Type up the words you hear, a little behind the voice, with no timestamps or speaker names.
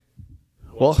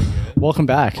Well, welcome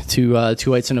back to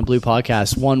Two Whites and a Blue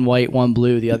podcast. One white, one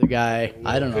blue. The other guy,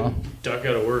 I don't know. Duck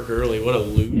out of work early. What a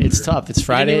loser. It's tough. It's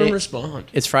Friday. He didn't even respond.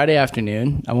 It's Friday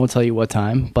afternoon. I won't tell you what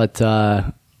time, but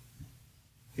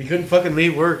He couldn't fucking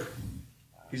leave work.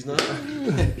 He's not.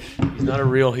 He's not a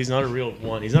real one. He's not a real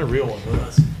one with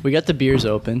us. we got the beers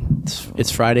open. It's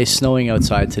Friday, snowing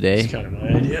outside today It's kind of my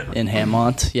idea. in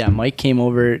Hammond. Yeah, Mike came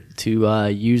over to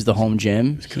use the home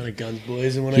gym. It's kind of guns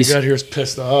blazing when He's- I got here. I was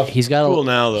pissed off. He's got cool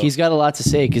now though. He's got a lot to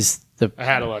say because I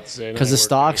had a lot to say.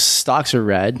 the stocks are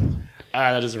red.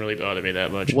 That doesn't really bother me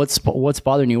that much. What's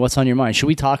bothering you? What's on your mind? Should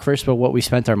we talk first about what we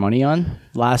spent our money on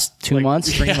last 2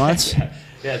 months, 3 months?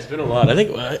 Yeah, it's been a lot. I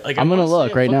think I'm gonna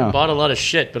look right now. I bought a lot of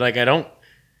shit, but I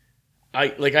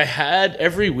had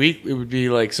every week it would be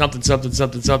like something. I'd be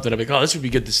like, oh, this would be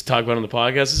good to talk about on the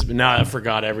podcast. But now I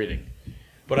forgot everything.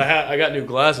 But I got new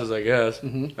glasses, I guess.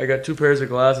 Mm-hmm. I got 2 pairs of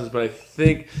glasses, but I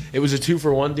think it was a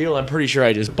 2-for-1 deal. I'm pretty sure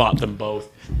I just bought them both.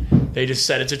 They just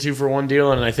said it's a 2-for-1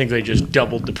 deal, and I think they just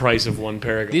doubled the price of one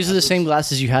pair of glasses. These are the same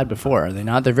glasses you had before, are they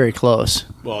not? They're very close.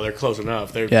 Well, they're close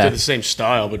enough. They're Yeah. the same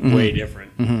style, but way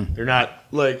different. Mm-hmm. They're not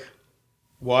like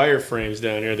wire frames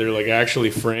down here. They're like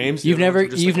actually frames. You've The other never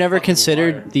ones are just, like, fucking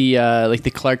considered wire.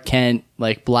 the Clark Kent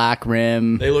like black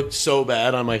rim. They look so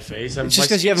bad on my face. It's just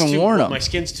 'cause you haven't worn them. My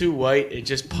skin's too white. It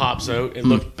just pops out. It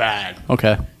looks bad.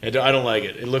 Okay, I don't like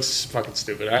it. It looks fucking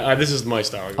stupid. This is my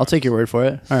style. I'll take your word for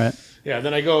it. All right. Yeah,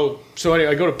 then I go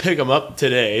to pick them up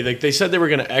today. Like they said they were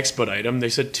going to expedite them. They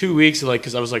said 2 weeks, like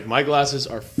because I was like my glasses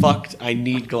are fucked. I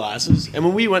need glasses. And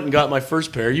when we went and got my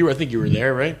first pair, I think you were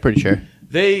there, right? Pretty sure.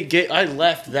 I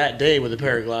left that day with a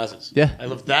pair of glasses. Yeah. I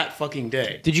left that fucking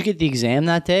day. Did you get the exam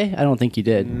that day? I don't think you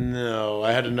did. No,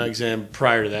 I had an exam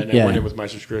prior to that, and Yeah. I went in with my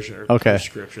subscription. Okay.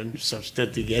 Prescription. So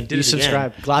did it again. You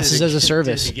subscribe. Glasses Did it as a again.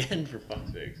 service. Did it again, for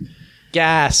fuck's sake.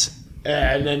 Gas.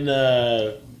 And then,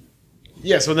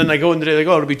 so then I go in today, like,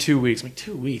 oh, it'll be 2 weeks. I'm like,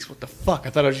 2 weeks? What the fuck? I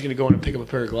thought I was just going to go in and pick up a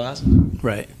pair of glasses.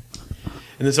 Right.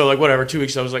 And then so, like, whatever, 2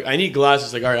 weeks, I was like, I need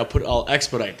glasses. Like, all right, I'll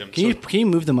expedite them. Can you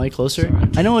move the mic closer?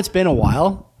 I know it's been a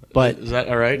while, but Is that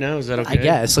all right now? Is that okay? I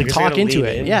guess. Like, I talk gotta into lean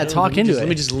it. in. Yeah, No, talk into it. Let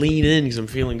me just lean in because I'm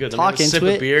feeling good. talk I'm gonna into sip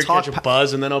it. a beer, talk catch a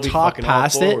buzz, and then I'll be talk fucking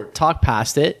past all forward. it. Talk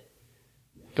past it.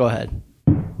 Go ahead.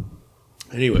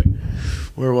 Anyway,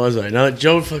 where was I? Now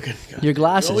Joe fucking... God, Your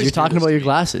glasses. you always You're do talking this about to your me.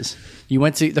 glasses. You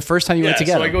went to the first time you went to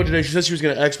get so I them. go today. She said she was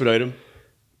going to expedite them.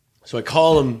 So I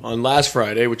call them on last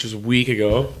Friday, which was a week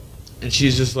ago, and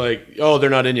she's just like, "Oh, they're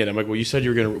not in yet." I'm like, "Well, you said you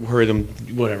were going to hurry them.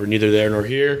 Whatever, neither there nor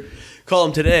here." Call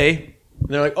them today, and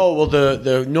they're like, "Oh, well,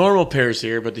 the normal pair's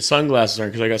here, but the sunglasses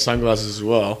aren't because I got sunglasses as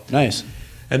well." Nice.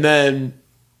 And then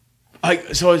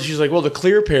so she's like, "Well, the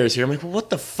clear pair's here." I'm like, "Well, what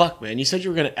the fuck, man? You said you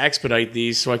were going to expedite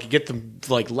these so I could get them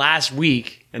like last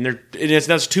week, and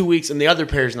that's 2 weeks, and the other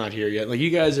pair's not here yet. Like,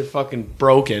 you guys are fucking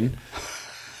broken."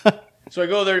 So I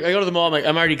go there. I go to the mall.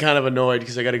 I'm already kind of annoyed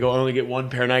because I got to go only get one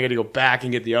pair, and I got to go back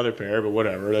and get the other pair. But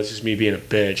whatever. That's just me being a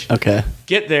bitch. Okay.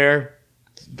 Get there.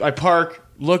 I park.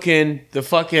 Look in. The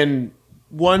fucking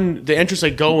the entrance I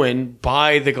go in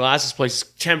by the glasses place is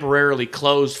temporarily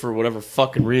closed for whatever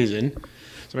fucking reason.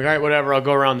 So I'm like, all right, whatever. I'll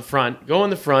go around the front. Go in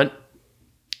the front.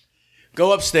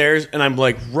 Go upstairs, and I'm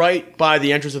like right by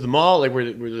the entrance of the mall, like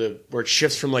where it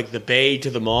shifts from like the bay to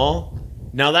the mall.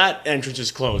 Now that entrance is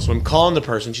closed. So I'm calling the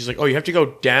person. She's like, "Oh, you have to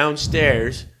go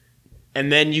downstairs, and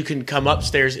then you can come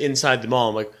upstairs inside the mall."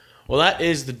 I'm like, "Well, that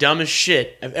is the dumbest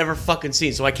shit I've ever fucking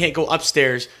seen." So I can't go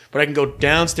upstairs, but I can go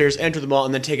downstairs, enter the mall,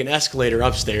 and then take an escalator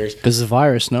upstairs. Because the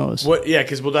virus knows. What? Yeah,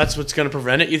 because that's what's going to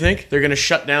prevent it. You think they're going to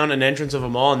shut down an entrance of a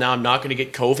mall, and now I'm not going to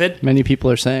get COVID? Many people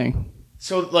are saying.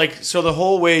 So the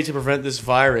whole way to prevent this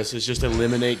virus is just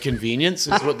eliminate convenience.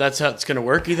 That's how it's going to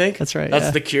work. You think? That's right, That's yeah.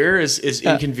 the cure. Is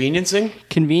inconveniencing?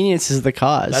 Convenience is the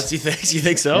cause. That's you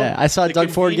think so? Yeah, I saw The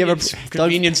Doug Ford give a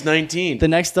convenience 19. the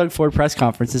next Doug Ford press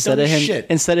conference. Instead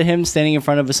of him standing in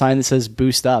front of a sign that says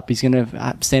 "Boost Up," he's gonna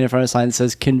stand in front of a sign that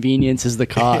says "Convenience is the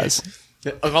cause."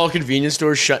 All convenience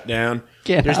stores shut down.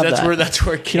 Can't have That's that. where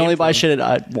it You can only buy shit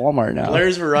at Walmart now.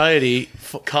 Blair's Variety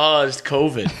caused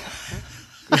COVID.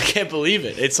 I can't believe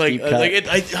it. It's like, Deep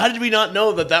cut. how did we not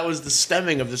know that was the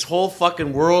stemming of this whole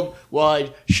fucking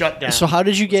worldwide shutdown? So how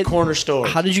did you get corner store?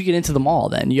 How did you get into the mall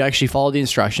then? You actually followed the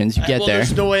instructions. You get well, there.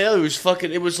 there's no way out.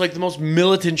 It was like the most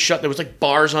militant shut. There was like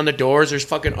bars on the doors. There's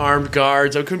fucking armed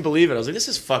guards. I couldn't believe it. I was like, this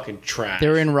is fucking trash. They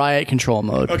were in riot control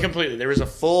mode. Oh, completely. There was a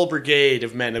full brigade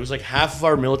of men. It was like half of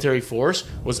our military force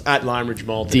was at Lime Ridge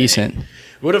Mall today. Decent.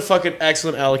 What a fucking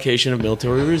excellent allocation of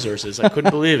military resources. I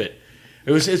couldn't believe it.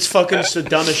 It's fucking just the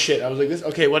dumbest shit. I was like, this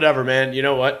okay, whatever, man. You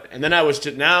know what? And then I was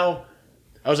like in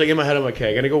my head, I'm like,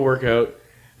 okay, I gotta go work out.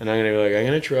 And I'm going to be like, I'm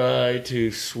going to try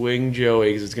to swing Joey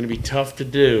because it's going to be tough to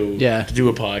do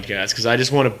a podcast because I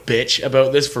just want to bitch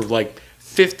about this for like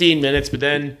 15 minutes. But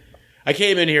then I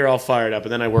came in here all fired up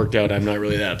and then I worked out. I'm not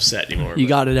really that upset anymore. You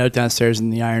got it out downstairs in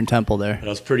the Iron Temple there. I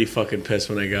was pretty fucking pissed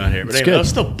when I got here. But anyway, that was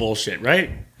still bullshit, right?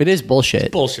 It is bullshit.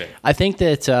 It's bullshit. I think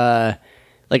that...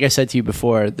 like I said to you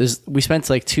before, we spent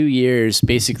like 2 years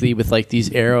basically with like these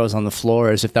arrows on the floor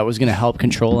as if that was going to help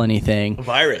control anything. A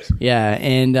virus. Yeah,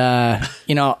 and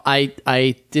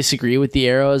I disagree with the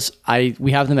arrows.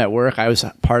 We have them at work. I was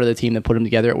part of the team that put them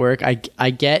together at work. I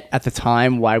get at the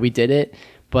time why we did it,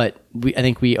 but I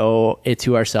think we owe it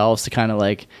to ourselves to kind of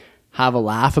like have a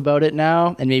laugh about it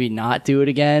now and maybe not do it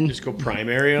again. Just go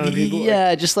primary on people?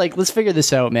 Yeah, just like, let's figure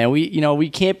this out, man. We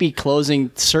can't be closing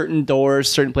certain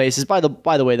doors, certain places. By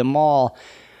the way, the mall,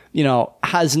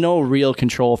 has no real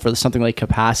control for something like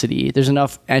capacity. There's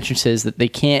enough entrances that they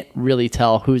can't really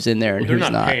tell who's in there and who's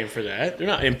not. They're not paying for that. They're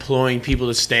not employing people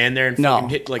to stand there and fucking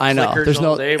hit like clickers There's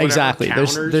all day. Exactly.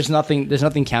 Counters. There's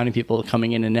nothing counting people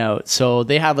coming in and out. So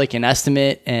they have like an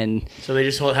estimate, and so they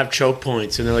just have choke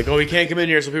points, and they're like, "Oh, we can't come in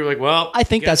here." So people are like, "Well, I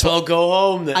think that's I'll go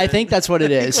home." Then. I think that's what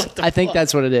it is. I think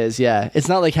that's what it is. Yeah, it's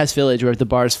not like Hess Village where if the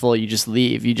bar's full, you just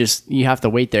leave. You have to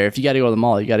wait there. If you got to go to the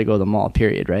mall, you got to go to the mall.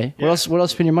 Period. Right? Yeah. What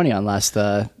else spend your money on last?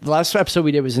 The last episode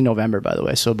we did was in November, by the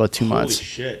way, so about 2 months. Holy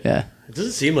shit. Yeah. It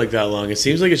doesn't seem like that long. It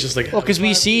seems like it's just like... Well, because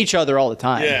we see each other all the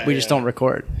time. Yeah, we just don't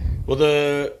record. Well,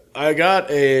 I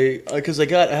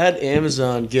had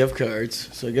Amazon gift cards,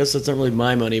 so I guess that's not really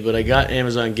my money, but I got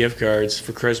Amazon gift cards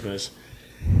for Christmas.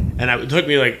 And it took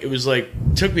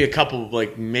me a couple,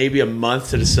 like maybe a month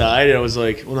to decide. And I was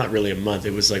like, well, not really a month.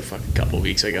 It was like fucking a couple of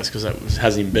weeks, I guess, because it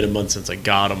hasn't even been a month since I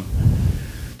got them.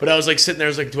 But I was like sitting there, I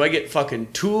was like, do I get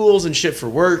fucking tools and shit for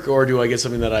work or do I get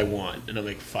something that I want? And I'm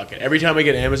like, fuck it. Every time I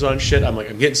get Amazon shit, I'm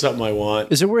like, I'm getting something I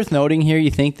want. Is it worth noting here,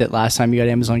 you think that last time you got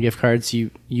Amazon gift cards,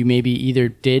 you maybe either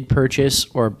did purchase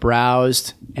or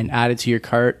browsed and added to your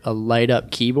cart a light up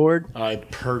keyboard? I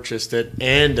purchased it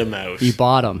and a mouse. You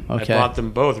bought them. Okay. I bought them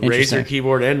both, Razer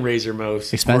keyboard and Razer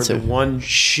mouse. Expensive. For the one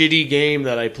shitty game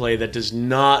that I play that does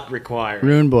not require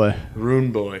Rune Boy.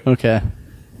 Okay.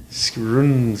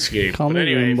 RuneScape. But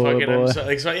anyway,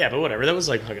 fucking, yeah, but whatever. That was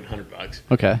like fucking $100.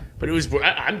 Okay. But it was,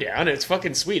 I'm down. It's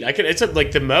fucking sweet. Like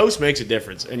the mouse makes a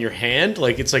difference, and your hand,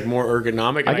 like it's like more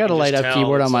ergonomic. I got a light up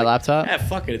keyboard on my laptop. Yeah,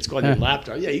 fuck it. It's on your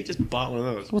laptop. Yeah, you just bought one of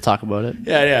those. We'll talk about it.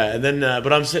 Yeah. And then,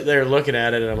 but I'm sitting there looking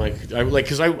at it, and I'm like,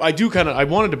 because I do kind of, I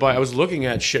wanted to buy. I was looking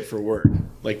at shit for work,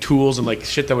 like tools and like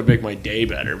shit that would make my day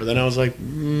better. But then I was like,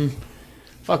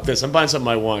 fuck this. I'm buying something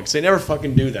I want because they never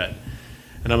fucking do that.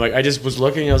 And I'm like, I just was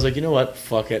looking. I was like, you know what?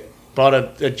 Fuck it. Bought a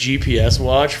GPS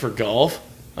watch for golf,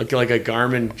 like a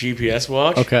Garmin GPS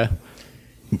watch. Okay.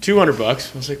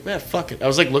 $200. I was like, man, fuck it. I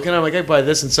was like looking. I'm like, I buy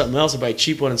this and something else. I buy a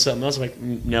cheap one and something else. I'm like,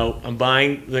 no, I'm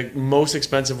buying the most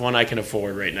expensive one I can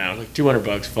afford right now. Like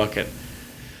 $200. Fuck it.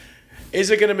 Is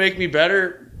it gonna make me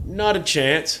better? Not a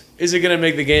chance. Is it gonna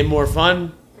make the game more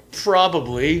fun?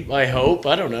 Probably. I hope.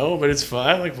 I don't know, but it's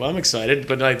fun. I'm excited.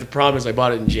 But the problem is, I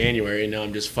bought it in January, and now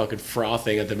I'm just fucking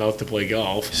frothing at the mouth to play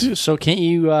golf. So can't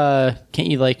you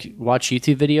like watch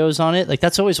YouTube videos on it? Like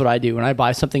that's always what I do when I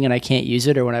buy something and I can't use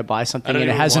it, or when I buy something and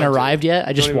it hasn't arrived yet.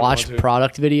 I just watch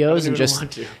product videos and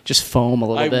just foam a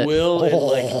little bit.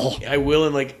 I will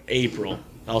in like April.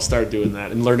 I'll start doing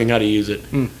that and learning how to use it.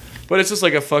 But it's just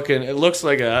like a fucking. It looks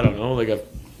like a, I don't know, like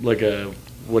a.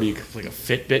 What do you like a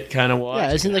Fitbit kind of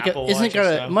watch? Yeah,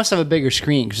 it must have a bigger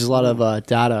screen because there's a lot of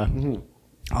data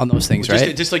on those things, right?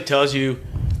 It just like tells you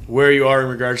where you are in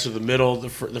regards to the middle, the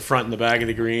front, and the back of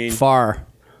the green. Far.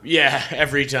 Yeah,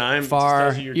 every time.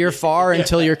 Far. You're far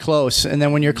until you're close, and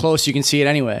then when you're close, you can see it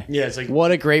anyway. Yeah, it's like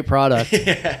what a great product.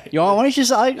 Yeah. You want? Why don't you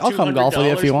just? I'll come golf with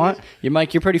you if you want.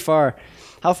 Mike, you're pretty far.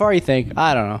 How far you think?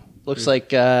 I don't know. Looks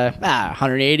like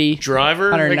 180. Driver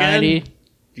 190. Again?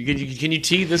 Can you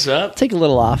tee this up? Take a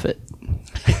little off it.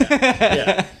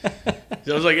 Yeah.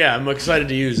 So I was like, yeah, I'm excited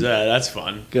to use that. That's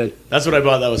fun. Good. That's what I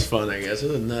bought. That was fun, I guess.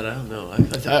 Other than that, I don't know.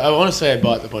 I want to say I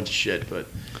bought a bunch of shit, but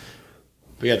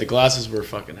yeah, the glasses were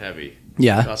fucking heavy.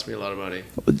 Yeah. It cost me a lot of money.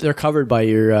 They're covered by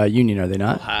your union, are they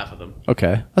not? Well, half of them.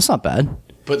 Okay. That's not bad.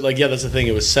 But like, yeah, that's the thing.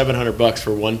 It was $700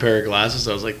 for one pair of glasses.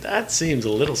 I was like, that seems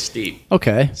a little steep.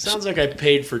 Okay. Sounds like I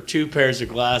paid for 2 pairs of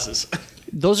glasses.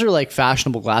 Those are like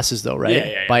fashionable glasses, though, right?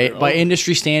 Yeah. By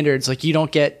industry standards, like you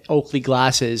don't get Oakley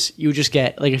glasses. You just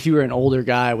get like if you were an older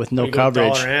guy with no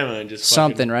coverage, and just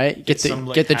something, right? Get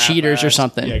the cheaters or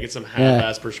something. Yeah, get some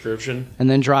half-ass prescription, and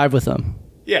then drive with them.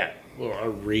 Yeah,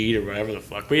 or read or whatever the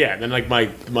fuck. But yeah, then like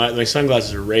my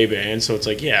sunglasses are Ray-Ban, so it's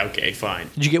like yeah, okay, fine.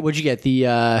 What'd you get?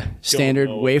 The standard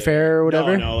Wayfarer or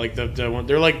whatever? No, like the one.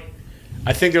 They're like.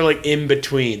 I think they're like in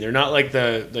between. They're not like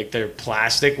they're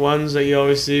plastic ones that you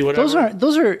always see. Whatever.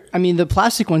 Those are. I mean, the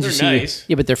plastic ones you see. Nice.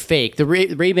 Yeah, but they're fake. The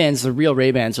Ray-Bans, the real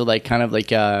Ray-Bans, are like kind of like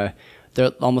they're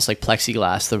almost like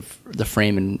plexiglass. The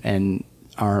frame and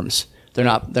arms. They're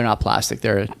not plastic.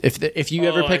 They're if you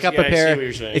ever pick up a pair,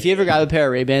 if you ever grab a pair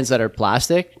of Ray-Bans that are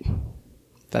plastic,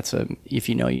 that's if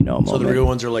you know you know. So the real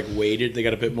ones are like weighted. They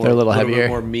got a bit more. They're a little heavier, bit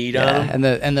more meat on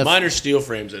them. And the mine are steel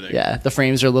frames. I think. Yeah, the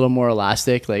frames are a little more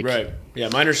elastic. Like right. Yeah,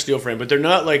 mine are steel frame, but they're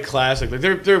not like classic. Like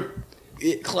they're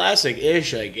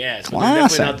classic-ish, I guess. But they're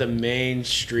definitely not the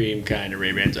mainstream kind of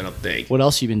Ray-Bans, I don't think. What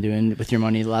else you been doing with your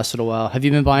money the last little while? Have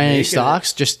you been buying any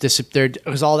stocks? Just disappeared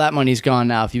because all that money's gone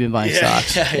now. If you've been buying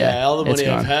stocks, yeah, all the money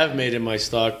I have made in my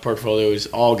stock portfolio is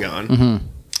all gone. Mm-hmm.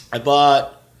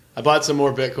 I bought some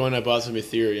more Bitcoin. I bought some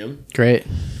Ethereum. Great.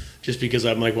 Just because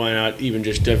I'm like, why not even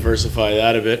just diversify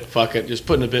that a bit? Fuck it, just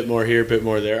putting a bit more here, a bit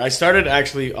more there. I started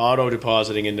actually auto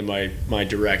depositing into my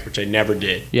Direct, which I never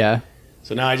did. Yeah.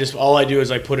 So now all I do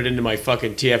is I put it into my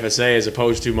fucking TFSA as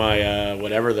opposed to my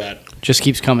whatever that just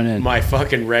keeps coming in. My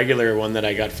fucking regular one that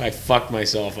I fucked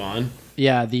myself on.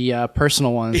 Yeah, the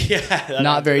personal one. Yeah,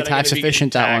 not very tax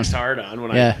efficient. That one. Taxed hard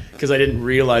on because I didn't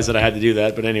realize that I had to do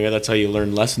that. But anyway, that's how you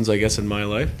learn lessons, I guess, in my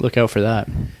life. Look out for that.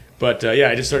 But yeah,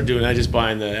 I just started doing that, just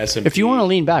buying the S&P. If you want to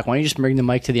lean back, why don't you just bring the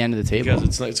mic to the end of the table?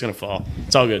 Because it's gonna fall.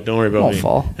 It's all good. Don't worry about me. It won't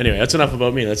fall. Anyway, that's enough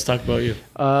about me. Let's talk about you.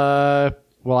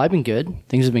 Well, I've been good.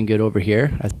 Things have been good over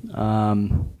here.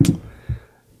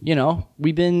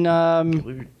 We've been. I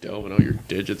believe you're delving out your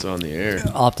digits on the air.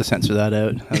 I'll have to censor that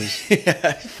out. That was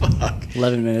fuck.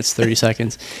 11 minutes, 30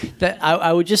 seconds.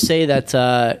 I would just say that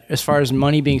as far as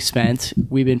money being spent,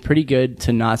 we've been pretty good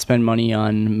to not spend money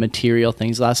on material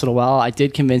things the last little while. I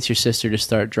did convince your sister to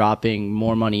start dropping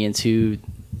more money into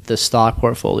the stock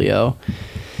portfolio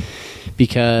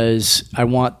because I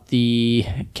want the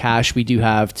cash we do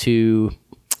have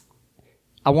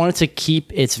I want it to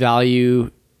keep its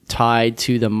value tied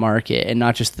to the market and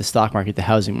not just the stock market, the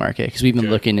housing market, because we've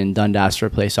been looking in Dundas for a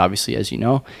place, obviously, as you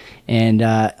know. And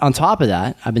on top of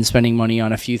that, I've been spending money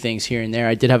on a few things here and there.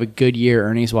 I did have a good year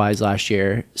earnings-wise last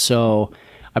year, so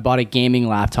I bought a gaming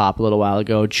laptop a little while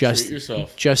ago. It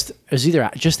was either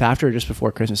just after or just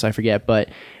before Christmas, I forget, but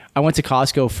I went to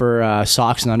Costco for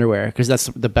socks and underwear because that's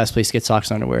the best place to get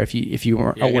socks and underwear. If you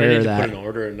weren't aware of that, put an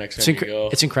order next time you go.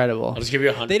 It's incredible. I'll just give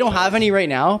you $100. They don't have any right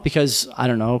now because I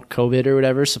don't know, COVID or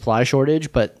whatever, supply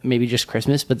shortage. But maybe just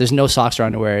Christmas. But there's no socks or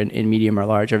underwear in medium or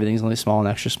large. Everything's only small and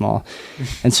extra small,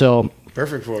 and so.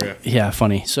 Perfect for you. Yeah,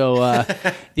 funny. So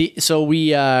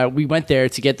we went there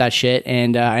to get that shit,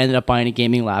 and I ended up buying a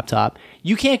gaming laptop.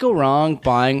 You can't go wrong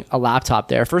buying a laptop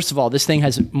there. First of all, this thing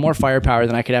has more firepower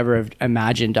than I could ever have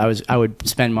imagined I would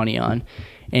spend money on.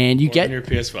 And you More get than your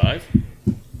PS5?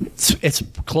 It's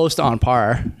close to on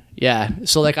par. Yeah.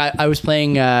 So like I was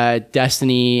playing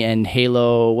Destiny and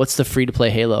Halo. What's the free to play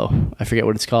Halo? I forget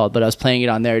what it's called, but I was playing it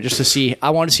on there just to see.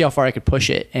 I wanted to see how far I could push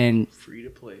it, and Free to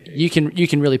play Halo. you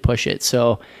can really push it.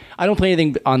 So I don't play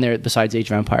anything on there besides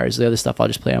Age of Empires. The other stuff I'll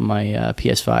just play on my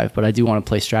PS5, but I do want to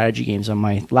play strategy games on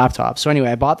my laptop. So anyway,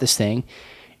 I bought this thing,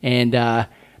 and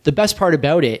the best part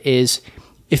about it is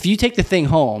if you take the thing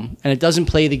home and it doesn't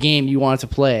play the game you want it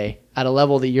to play at a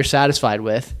level that you're satisfied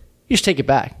with, you just take it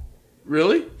back.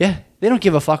 Really? Yeah, they don't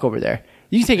give a fuck over there.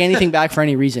 You can take anything back for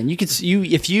any reason.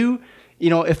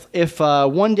 If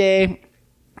one day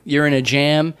you're in a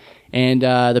jam and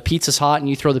the pizza's hot and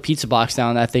you throw the pizza box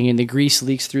down that thing and the grease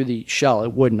leaks through the shell,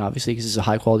 it wouldn't obviously because it's a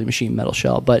high quality machine metal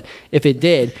shell. But if it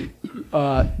did,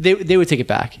 they would take it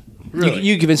back. Really?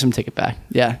 You convince them to take it back.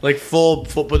 Yeah. Like full,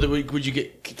 but would you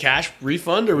get cash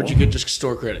refund or would you get just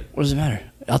store credit? What does it matter?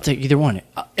 I'll take either one.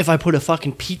 If I put a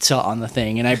fucking pizza on the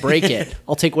thing and I break it,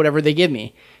 I'll take whatever they give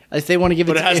me. If they want to give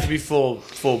But it has to be full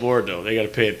board though. They got to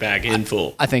pay it back in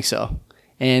full. I think so.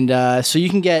 And so you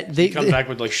can get they come back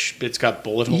with like it's got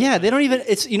bullet holes. Yeah, they don't even.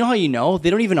 It's how they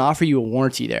don't even offer you a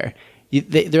warranty there.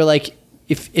 They're like,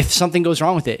 if something goes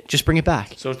wrong with it, just bring it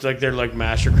back. So it's like they're like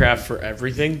Mastercraft for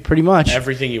everything. Pretty much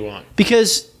everything you want.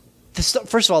 Because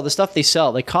first of all, the stuff they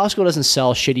sell, like Costco doesn't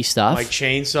sell shitty stuff. My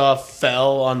chainsaw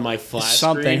fell on my flat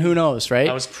something. screen. Who knows, right?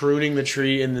 I was pruning the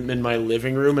tree in my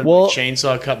living room, and my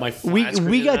chainsaw cut my flat screen.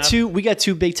 We got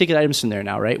two big ticket items from there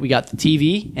now, right? We got the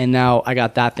TV, and now I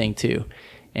got that thing too.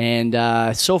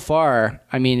 And so far,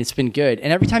 I mean, it's been good.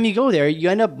 And every time you go there, you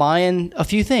end up buying a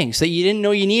few things that you didn't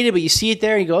know you needed, but you see it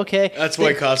there and you go, okay. That's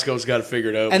why Costco's got it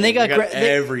figured out. And they got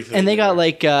everything. And they got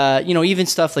like, even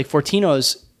stuff like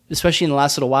Fortino's, especially in the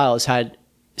last little while, has had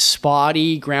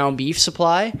spotty ground beef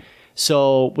supply.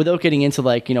 So without getting into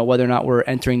like, whether or not we're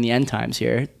entering the end times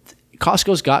here,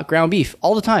 Costco's got ground beef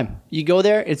all the time. You go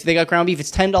there, they got ground beef.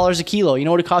 It's $10 a kilo. You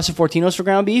know what it costs at Fortino's for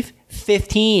ground beef?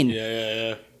 $15.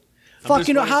 Yeah.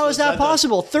 Fucking, how is that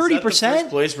possible? 30%? First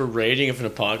place we're raiding if an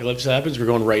apocalypse happens. We're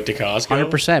going right to Costco.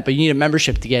 100%, but you need a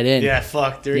membership to get in. Yeah,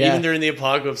 fuck. Even during the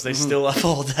apocalypse, they still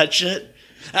uphold that shit.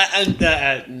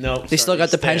 No, they still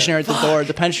got the pensioner at the door.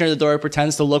 The pensioner at the door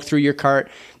pretends to look through your cart.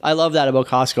 I love that about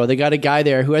Costco. They got a guy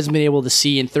there who hasn't been able to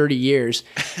see in 30 years,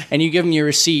 and you give him your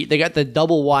receipt. They got the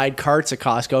double wide carts at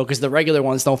Costco because the regular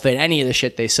ones don't fit any of the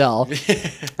shit they sell.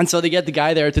 And so they get the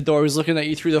guy there at the door who's looking at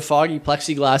you through the foggy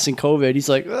plexiglass in COVID. He's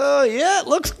like, "Oh yeah, it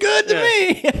looks good to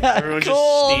me." Everyone's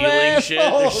just stealing shit.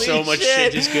 There's so much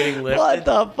shit just getting lifted. What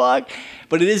the fuck?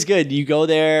 But it is good. You go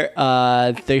there.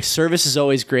 The service is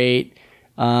always great.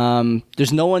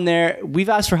 There's no one there. We've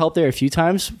asked for help there a few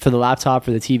times for the laptop,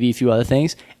 for the TV, a few other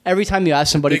things. Every time you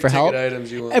ask somebody for help,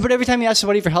 but every time you ask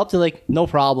somebody for help, they're like, no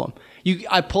problem.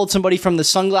 I pulled somebody from the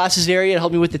sunglasses area to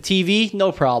help me with the TV,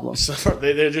 no problem. So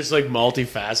they're just like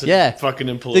multifaceted fucking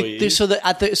employees. So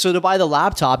to buy the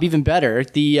laptop, even better,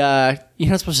 you're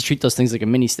not supposed to treat those things like a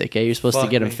mini stick, eh? You're supposed to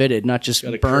get them fitted, not just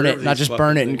burn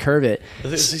it and curve it.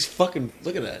 These fucking,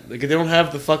 look at that. Like, they don't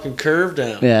have the fucking curve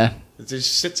down. Yeah. It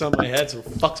just sits on my head, so it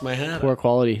fucks my head. Poor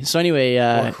quality. So anyway,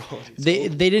 they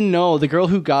didn't know. The girl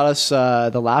who got us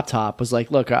the laptop was like,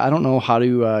 "Look, I don't know how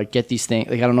to get these things.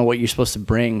 Like, I don't know what you're supposed to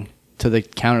bring to the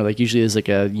counter. Like, usually there's like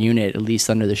a unit at least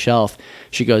under the shelf."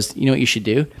 She goes, "You know what you should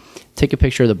do? Take a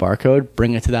picture of the barcode,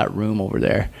 bring it to that room over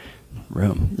there.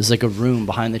 There's like a room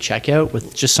behind the checkout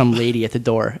with just some lady at the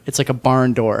door. It's like a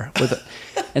barn door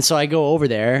and so I go over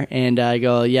there and I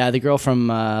go, "Yeah, the girl from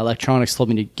electronics told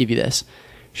me to give you this."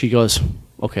 She goes,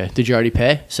 "Okay, did you already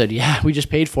pay?" I said, "Yeah, we just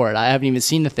paid for it. I haven't even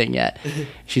seen the thing yet."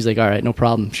 She's like, "All right, no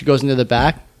problem." She goes into the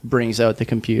back, brings out the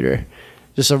computer.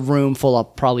 Just a room full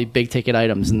of probably big ticket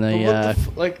items. And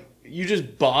like, you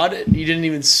just bought it? You didn't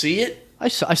even see it? I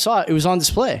saw it. It was on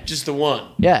display. Just the one?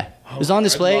 Yeah. It was on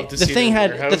display. The thing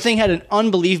had an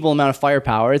unbelievable amount of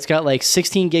firepower. It's got like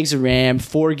 16 gigs of RAM,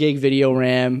 4 gig video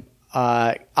RAM,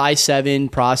 i7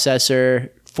 processor,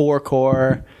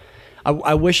 4-core.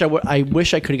 I wish I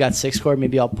could have got 6-core.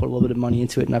 Maybe I'll put a little bit of money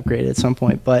into it and upgrade it at some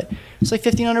point. But it's like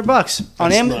 $1,500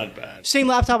 on Amazon. Not bad. Same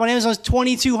laptop on Amazon is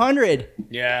 $2,200.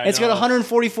 Yeah, it's got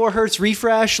 144 hertz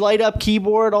refresh, light up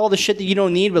keyboard, all the shit that you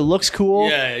don't need but looks cool.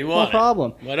 Yeah, you want no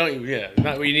problem. Why don't you? Yeah,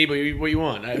 not what you need, but what you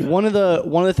want. One of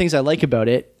the things I like about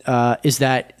it is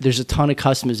that there's a ton of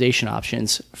customization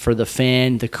options for the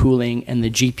fan, the cooling, and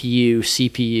the GPU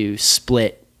CPU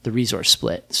split, the resource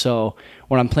split. So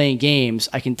when I'm playing games,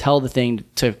 I can tell the thing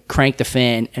to crank the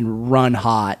fan and run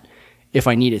hot if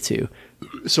I need it to.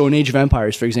 So in Age of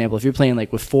Empires, for example, if you're playing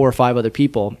like with 4 or 5 other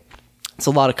people, it's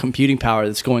a lot of computing power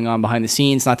that's going on behind the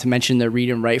scenes, not to mention the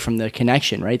read and write from the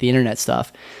connection, right? The internet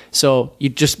stuff. So you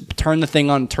just turn the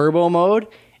thing on turbo mode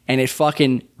and it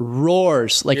fucking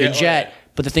roars like a jet,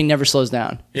 but the thing never slows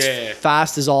down. It's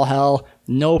fast as all hell.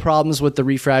 No problems with the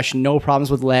refresh, no problems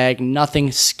with lag,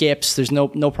 nothing skips. There's no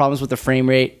problems with the frame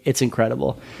rate. It's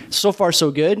incredible. So far,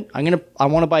 so good. I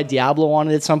want to buy Diablo on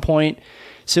it at some point.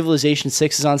 Civilization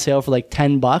 6 is on sale for like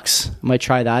 $10. I might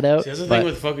try that out. See, that's the thing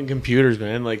with fucking computers,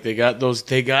 man. Like they got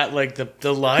like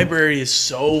the library is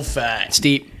so fat. It's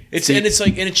deep. And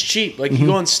it's cheap. Like you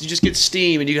go on, you just get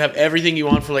Steam and you have everything you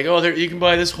want for like, you can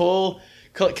buy this whole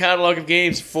catalog of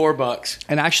games for $4.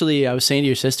 And actually, I was saying to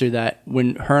your sister that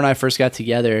when her and I first got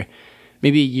together,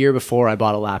 maybe a year before, I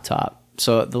bought a laptop.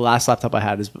 So the last laptop I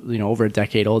had is over a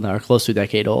decade old now, or close to a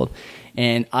decade old.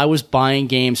 And I was buying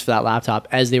games for that laptop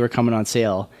as they were coming on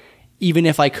sale, even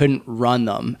if I couldn't run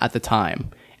them at the time.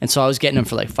 And so I was getting them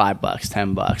for like $5,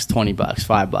 $10, $20,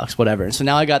 $5, whatever. And so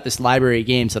now I got this library of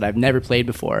games that I've never played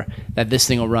before that this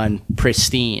thing will run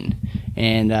pristine.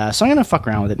 And so I'm going to fuck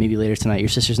around with it maybe later tonight. Your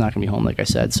sister's not going to be home, like I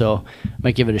said. So I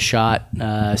might give it a shot,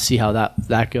 see how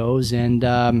that goes. And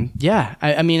I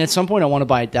mean, at some point I want to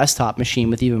buy a desktop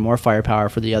machine with even more firepower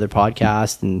for the other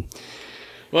podcast. And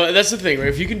well, that's the thing, right?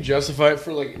 If you can justify it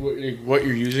for like what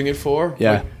you're using it for.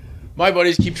 Yeah. Like, my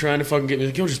buddies keep trying to fucking get me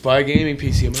like, just buy a gaming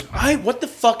PC. I'm like, what the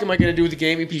fuck am I gonna do with a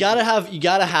gaming PC? You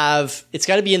gotta have. It's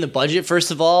got to be in the budget first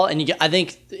of all, and I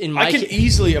think I can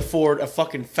easily afford a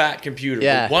fucking fat computer.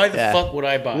 Yeah. Why the fuck would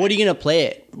I buy? What are you gonna play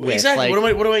it with? Exactly.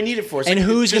 Like, what do I need it for? It's and like,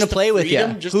 who's gonna play with you?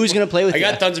 Who's gonna play with you?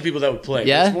 I got tons of people that would play.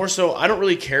 Yeah. It's more so I don't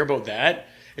really care about that.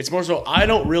 It's more so I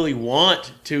don't really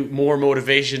want more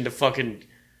motivation to fucking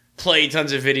play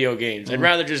tons of video games. I'd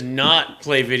rather just not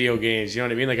play video games. You know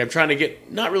what I mean? Like I'm trying to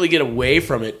not really get away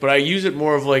from it, but I use it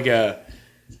more of like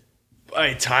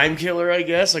a time killer, I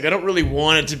guess. Like I don't really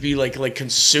want it to be like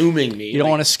consuming me. You don't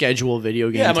want to schedule video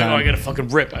game I'm like, time. oh, I gotta fucking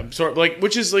rip. I'm sorry, like,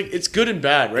 which is like, it's good and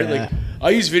bad, right? Yeah. Like, I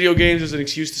use video games as an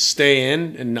excuse to stay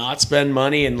in and not spend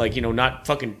money and like, not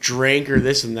fucking drink or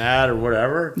this and that or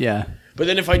whatever. Yeah. But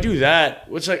then if I do that,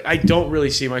 which like I don't really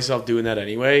see myself doing that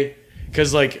anyway,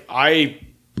 because like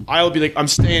I'll be like, I'm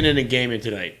staying in and gaming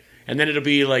tonight, and then it'll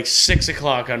be like 6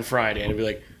 o'clock on Friday, and it'll be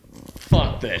like,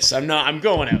 fuck this, I'm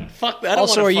going out. Fuck that. I don't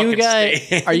Also, are wanna you a fucking guy?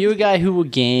 stay in. Are you a guy who will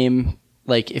game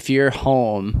like if you're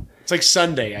home? It's like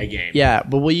Sunday I game. Yeah,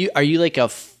 but are you like a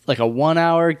 1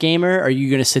 hour gamer? Or are you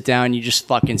gonna sit down and you just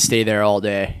fucking stay there all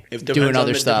day doing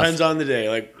other stuff? Depends on the day.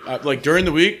 Like during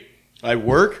the week, I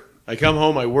work. I come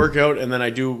home, I work out, and then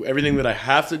I do everything that I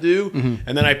have to do,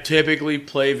 and then I typically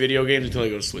play video games until I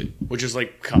go to sleep, which is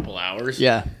like a couple hours.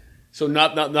 Yeah. So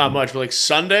not much, but like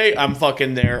Sunday, I'm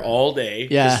fucking there all day.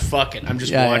 Yeah. Just fucking. I'm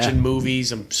just Yeah, watching yeah.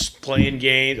 movies. I'm playing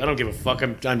games. I don't give a fuck.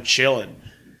 I'm chilling.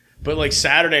 But like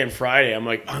Saturday and Friday, I'm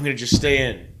like, I'm gonna just stay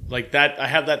in. Like that, I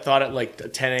have that thought at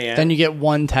like 10 a.m. Then you get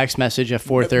one text message at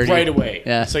 4:30 right away.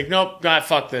 Yeah. It's like, nope, God,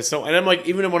 fuck this. So, and I'm like,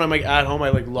 even when I'm like at home, I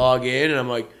like log in and I'm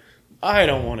like, I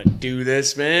don't want to do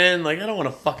this, man. Like, I don't want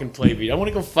to fucking play video. I want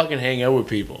to go fucking hang out with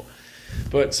people.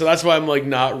 But so that's why I'm like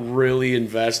not really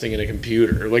investing in a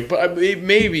computer. Like, but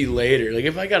maybe later. Like,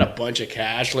 if I got a bunch of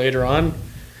cash later on,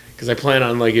 because I plan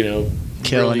on like Killing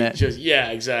really it. Just, yeah,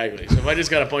 exactly. So if I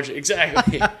just got a bunch of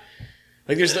exactly,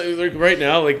 like there's like right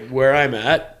now, like where I'm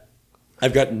at,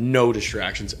 I've got no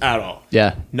distractions at all.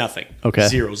 Yeah. Nothing. Okay.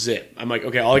 Zero zip. I'm like,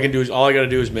 okay, all I gotta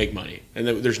do is make money, and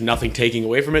there's nothing taking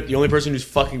away from it. The only person who's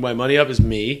fucking my money up is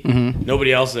me. Mm-hmm.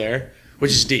 Nobody else there,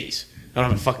 which is D's. I don't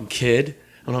have a fucking kid.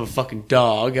 I don't have a fucking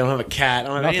dog. I don't have a cat. I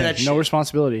don't have any of that Nothing. shit. No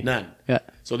responsibility. None. Yeah.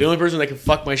 So the only person that can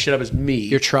fuck my shit up is me.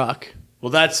 Your truck. Well,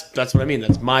 that's what I mean.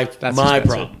 That's my That's my expensive.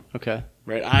 problem. Okay.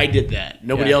 Right? I did that.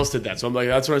 Nobody Yeah. else did that. So I'm like,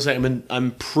 that's what I'm saying.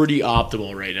 I'm pretty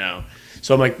optimal right now.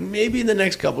 So I'm like, maybe in the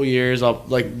next couple years, I'll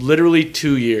like literally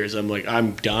 2 years. I'm like,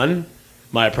 I'm done.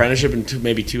 My apprenticeship in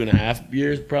maybe 2.5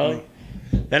 years, probably.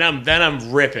 Then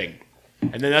I'm ripping,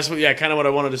 and then that's kind of what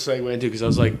I wanted to segue into, because I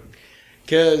was like,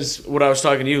 because what I was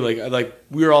talking to you, like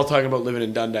we were all talking about living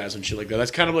in Dundas and shit like that.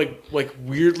 That's kind of like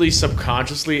weirdly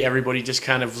subconsciously, everybody just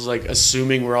kind of was like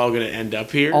assuming we're all going to end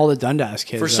up here. All the Dundas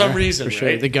kids. For some are, reason, for sure.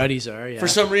 right? The Gutties are. Yeah. For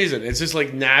some reason, it's just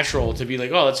like natural to be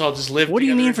like, oh, let's all just live. What do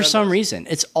you together mean in for some Dundas. reason?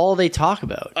 It's all they talk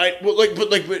about. But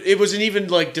it wasn't even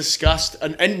like discussed,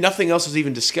 and nothing else was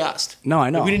even discussed. No, I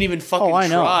know. Like, we didn't even fucking I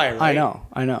know. try. Right?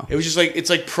 I know. It was just like,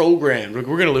 it's like programmed. Like,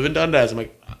 we're gonna live in Dundas. I'm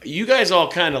like, you guys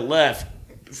all kind of left,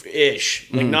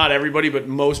 ish. Like, not everybody, but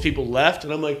most people left.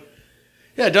 And I'm like,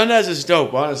 yeah, Dundas is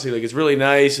dope. Honestly, like, it's really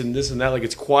nice and this and that. Like,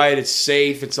 it's quiet, it's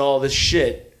safe, it's all this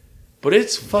shit. But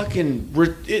it's fucking. I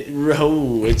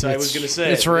was gonna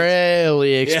say It's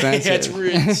really expensive. Yeah, it's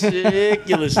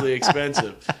ridiculously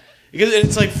expensive. Because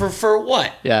it's like for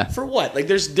what? Yeah. For what? Like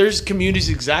there's communities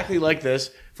exactly like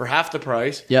this for half the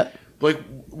price. Yeah. Like,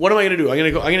 what am I gonna do? I'm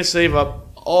gonna save up.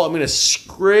 Oh, I'm gonna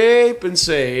scrape and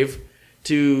save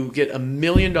to get $1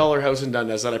 million house in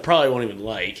Dundas that I probably won't even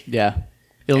like. Yeah.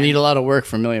 It'll need a lot of work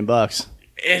for $1 million.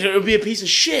 And it'll be a piece of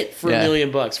shit for Yeah. $1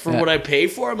 million for Yeah. what I pay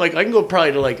for. I'm like, I can go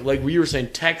probably to like you were saying,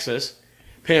 Texas,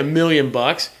 pay $1 million.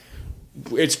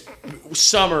 It's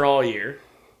summer all year.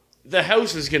 The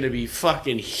house is going to be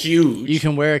fucking huge. You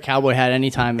can wear a cowboy hat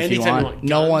anytime if Anytime you want.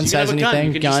 No Guns. one You can says have a gun. anything.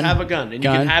 You can just have a gun, and you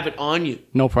can have it on you.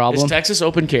 No problem. Is Texas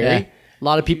open carry? Yeah. A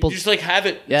lot of people. You just like have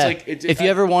it. Yeah. It's like, if you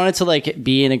ever wanted to like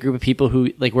be in a group of people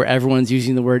who like where everyone's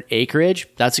using the word acreage,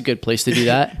 that's a good place to do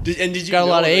that. Did you got a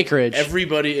know, lot of like, acreage.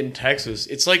 Everybody in Texas,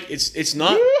 it's like it's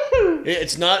not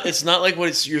like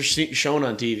what you're shown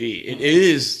on TV. It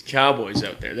is cowboys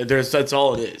out there. That's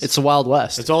all it is. It's the Wild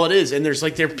West. That's all it is. And there's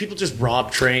like people just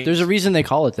rob trains. There's a reason they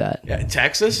call it that. Yeah,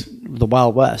 Texas. The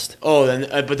Wild West. Oh, then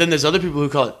but then there's other people who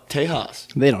call it Tejas.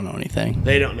 They don't know anything.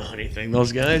 They don't know anything.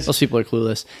 Those guys. Those people are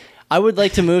clueless. I would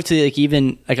like to move to like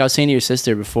even like I was saying to your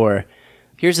sister before.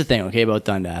 Here's the thing, okay, about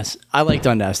Dundas. I like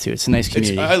Dundas too. It's a nice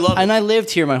community. I love it. And I lived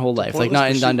here my whole life. Like Pointless not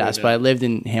in pursuit Dundas, right but now. I lived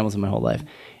in Hamilton my whole life.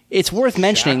 It's worth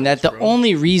mentioning that Shackles, the bro.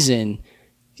 only reason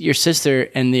your sister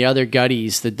and the other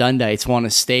Gutties, the Dundites, want to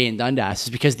stay in Dundas is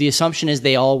because the assumption is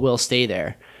they all will stay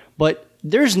there. But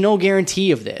there's no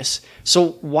guarantee of this.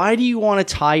 So why do you want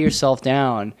to tie yourself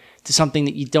down to something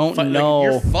that you don't Like, know?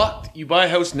 you're fucked. You buy a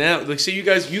house now. Like, see, you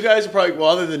guys are probably, well,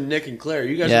 other than Nick and Claire,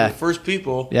 you guys Yeah. are the first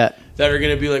people Yeah. that are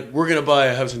going to be like, we're going to buy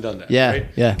a house in Dundas. Yeah, Right?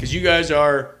 yeah. Because you guys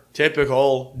are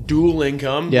typical dual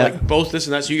income, Yeah. like both this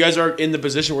and that. So you guys are in the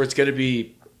position where it's going to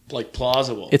be like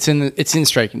plausible. It's in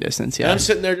striking distance. and Yeah. I'm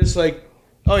sitting there just like,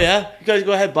 Oh yeah, you guys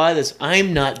go ahead, buy this.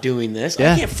 I'm not doing this.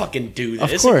 Yeah. I can't fucking do this.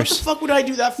 Of Like, course. what the fuck would I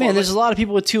do that for? Man, there's a lot of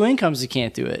people with 2 incomes that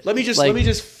can't do it. let me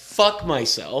just fuck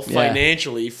myself Yeah.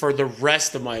 financially for the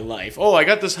rest of my life. Oh, I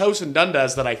got this house in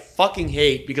Dundas that I fucking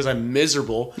hate because I'm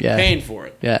miserable Yeah. paying for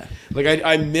it. Yeah. Like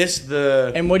I miss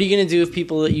the. And what are you going to do if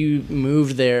people that you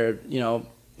moved there,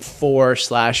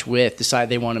 for/with decide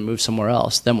they want to move somewhere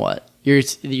else? Then what? You're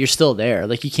still there.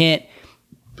 Like, you can't.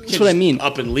 That's what I mean.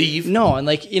 Up and leave. No, and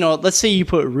let's say you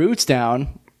put roots down,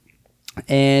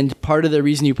 and part of the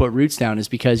reason you put roots down is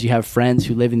because you have friends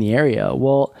who live in the area.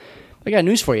 Well, I got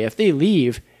news for you. If they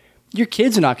leave, your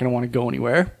kids are not going to want to go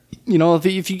anywhere.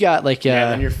 If you got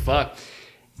then you're fucked.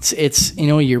 it's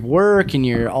your work and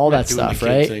your all that Doing the stuff, kid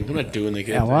right? thing. I'm not doing the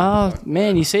kid Yeah, thing. well,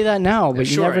 man, you say that now, but you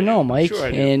sure never I know, do. Mike. Sure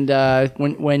I do. And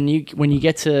when you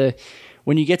get to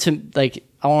like,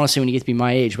 I don't want to say when you get to be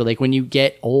my age, but like when you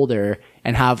get older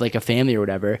and have like a family or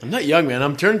whatever. I'm not young, man.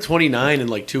 I'm turning 29 in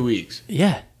like 2 weeks.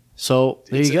 Yeah. So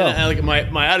there you go. And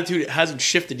my attitude hasn't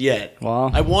shifted yet.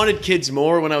 Well, I wanted kids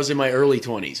more when I was in my early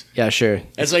 20s. yeah, sure.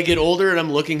 As I get older and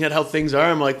I'm looking at how things are,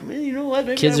 I'm like, man, you know what?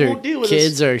 Maybe Kids I won't deal with this.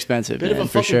 kids are expensive, Bit man, of a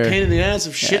for fucking sure. pain in the ass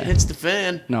if shit Yeah. hits the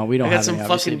fan. No, we don't I got have some any,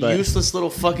 obviously, fucking but- useless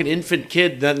little fucking infant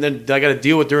kid that I got to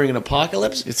deal with during an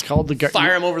apocalypse. It's called the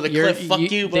Fire him over the cliff. Fuck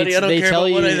you, buddy. I don't care tell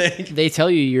about what you, I think. They tell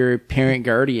you you're parent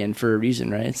guardian for a reason,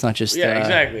 right? It's not just Yeah,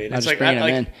 exactly. And not it's just like, bringing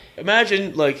them in.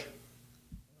 imagine like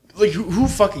who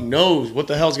fucking knows what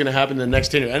the hell's gonna happen in the next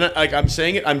 10 years? And I'm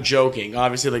saying it, I'm joking.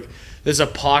 Obviously, like this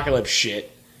apocalypse shit.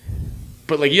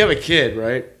 But like you have a kid,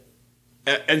 right?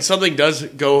 And something does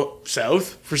go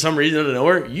south for some reason out of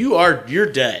nowhere, you're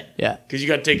dead. Yeah. Because you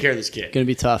got to take care of this kid. Gonna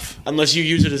be tough. Unless you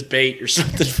use it as bait or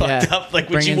something fucked Yeah. up, like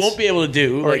which Bring you in won't be able to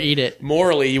do, or like, eat it.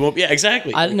 Morally, you won't. Yeah,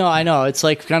 exactly. I know. It's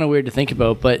like kind of weird to think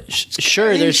about, but sure,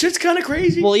 I mean, there's shit's kind of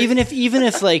crazy. well, even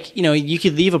if like you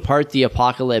could leave apart the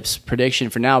apocalypse prediction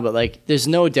for now, but like there's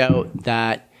no doubt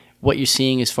that what you're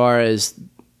seeing as far as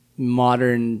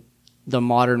the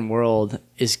modern world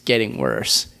is getting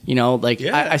worse.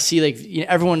 Yeah. I see like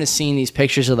everyone is seeing these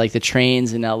pictures of like the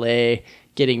trains in LA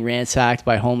getting ransacked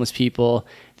by homeless people.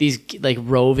 These like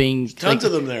roving Tons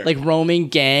of them there. like roaming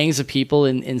gangs of people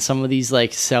in some of these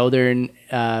like southwestern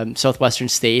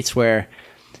states where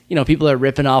people are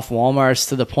ripping off Walmarts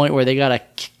to the point where they gotta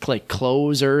like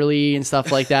close early and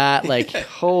stuff like that. Like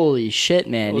holy shit,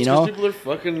 man! Well, it's 'cause people are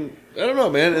fucking. I don't know,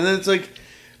 man. And then it's like,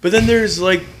 but then there's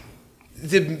like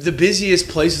the busiest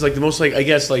places, like the most like I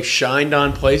guess like shined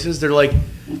on places. They're like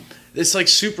it's like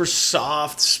super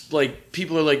soft. Like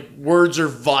people are like words are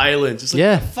violence. It's like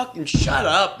Yeah. fucking shut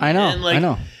up. I know, Man. Like, I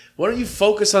know. Why don't you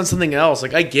focus on something else?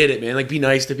 Like I get it, man. Like be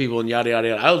nice to people and yada yada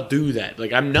yada. I'll do that.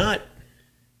 Like I'm not.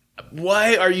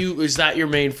 Why are you? Is that your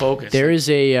main focus? There's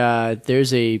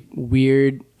a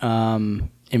weird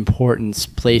importance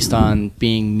placed on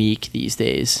being meek these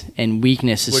days, and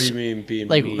weakness is What do you mean being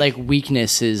like meek? like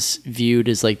weakness is viewed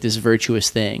as like this virtuous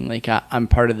thing. Like I'm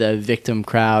part of the victim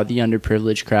crowd, the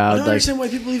underprivileged I crowd. don't Like understand why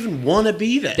people even want to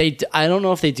be that. I don't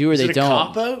know if they do or Is they it a don't.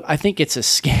 cop-out? I think it's a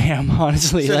scam,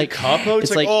 honestly. Is that like a cop out?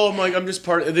 It's like, oh my, I'm just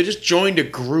part. They just joined a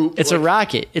group. It's like, a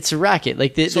racket. It's a racket.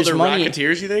 Like So there's they're money.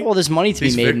 racketeers, you think? Well, there's money to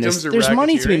These be made in this. victims are There's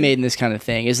money to be racketeering? made in this kind of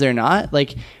thing. Is there not?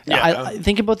 Like, Yeah. I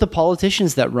think about the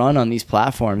politicians that run on these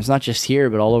platforms, not just here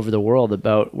but all over the world.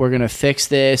 About we're gonna fix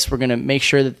this. We're gonna make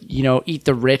sure that eat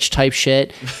the rich type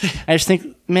shit. I just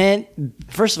think, man.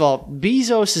 First of all,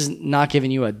 Bezos is not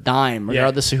giving you a dime,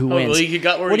 regardless of who wins. Well, he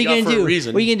got where what he are you got gonna for a do?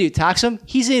 reason. What are you gonna do? Tax him?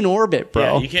 He's in orbit, bro.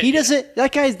 Yeah, you can't- He doesn't.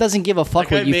 That guy doesn't give a fuck That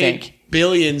guy what you made think.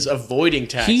 billions avoiding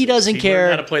taxes. He doesn't learned care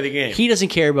how to play the game. He doesn't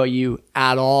care about you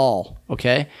at all.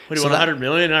 Okay. What do you So want? that- 100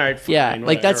 million? All right. Fine, Yeah,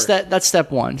 like that's whatever. that's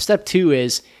step one. Step two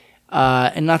is,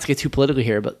 and not to get too political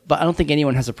here, but I don't think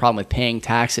anyone has a problem with paying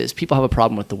taxes. People have a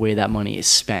problem with the way that money is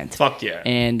spent. Fuck yeah.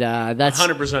 And that's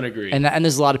 100% agree. And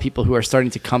there's a lot of people who are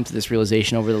starting to come to this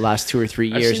realization over the last 2 or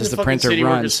 3 I've years seen as the fucking printer city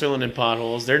workers runs. filling in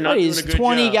potholes. They're not Buddies, doing a good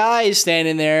 20 job. guys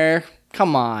standing there.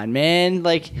 Come on, man.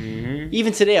 Like, Mm-hmm.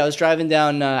 even today, I was driving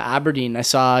down Aberdeen. I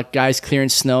saw guys clearing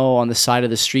snow on the side of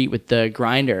the street with the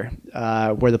grinder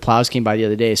where the plows came by the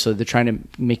other day. So they're trying to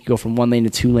make you go from 1 lane to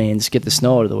 2 lanes, get the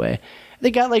snow out of the way. They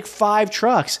got like 5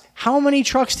 trucks. How many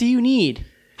trucks do you need?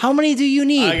 How many do you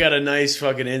need? I got a nice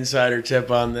fucking insider tip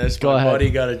on this. Go My ahead. buddy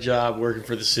got a job working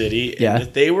for the city. Yeah.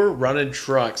 And they were running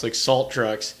trucks, like salt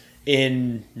trucks,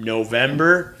 in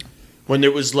November when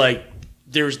there was like,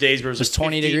 there was days where it was like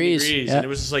 20 15 degrees. Yeah. And it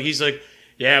was just like, he's like,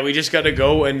 yeah, we just got to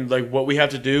go and like what we have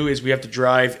to do is we have to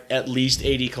drive at least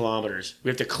 80 kilometers. We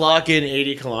have to clock in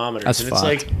 80 kilometers. That's and fucked.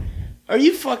 it's like, are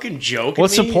you fucking joking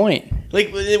What's me? the point?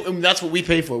 Like that's what we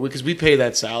pay for because we pay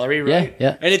that salary, right?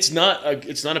 Yeah. And it's not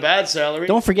a bad salary.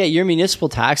 Don't forget, your municipal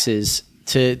taxes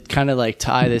to kind of like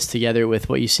tie this together with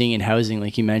what you're seeing in housing,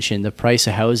 like you mentioned, the price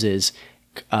of houses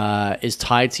is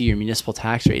tied to your municipal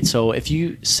tax rate. So if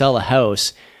you sell a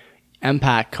house,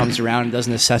 MPAC comes around and does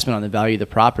an assessment on the value of the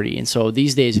property. And so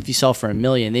these days, if you sell for $1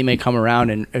 million, they may come around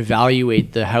and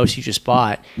evaluate the house you just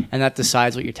bought, and that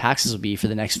decides what your taxes will be for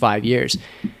the next 5 years.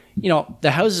 You know, the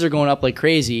houses are going up like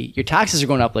crazy. Your taxes are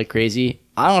going up like crazy.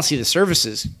 I don't see the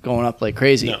services going up like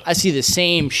crazy. No. I see the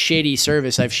same shitty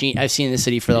service I've seen in the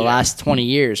city for the last 20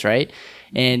 years, right?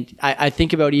 And I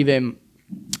think about even,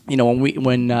 you know,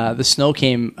 when the snow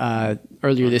came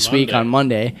earlier this week on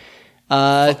Monday.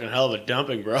 Fucking hell of a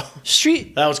dumping, bro.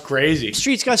 That was crazy.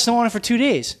 Streets got snow on it for 2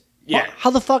 days. Yeah. How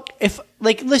the fuck?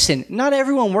 Listen, not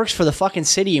everyone works for the fucking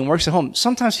city and works at home.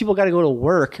 Sometimes people got to go to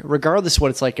work regardless of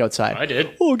what it's like outside. I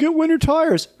did. Oh, get winter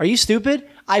tires. Are you stupid?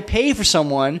 I pay for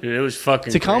someone Dude, it was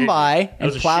fucking to come crazy. by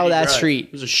and plow that drive. street.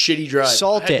 It was a shitty drive.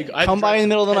 Salt it. Come by in the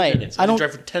middle of the night. I don't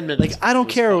drive for 10 minutes. Like I don't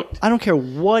care. Fucked. I don't care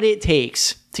what it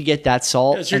takes to get that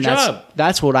salt. That's your and job.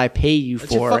 That's what I pay you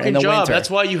That's your for fucking in the job. winter. That's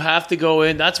why you have to go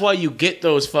in. That's why you get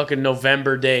those fucking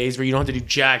November days where you don't have to do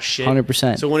jack shit.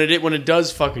 100%. So when it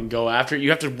does fucking go after it, you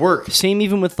have to work. Same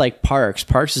even with like parks.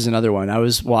 Parks is another one. I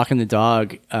was walking the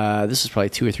dog. This was probably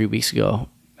 2 or 3 weeks ago.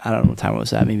 I don't know what time it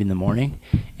was at, maybe in the morning.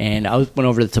 And I went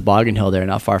over to the toboggan hill there,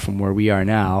 not far from where we are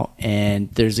now. And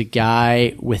there's a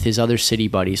guy with his other city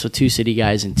buddy. So 2 city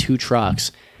guys in 2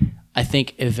 trucks, I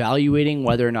think, evaluating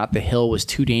whether or not the hill was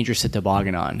too dangerous to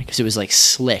toboggan on because it was like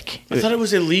slick. I thought it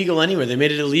was illegal anyway. They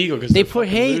made it illegal because They put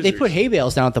hay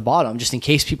bales down at the bottom just in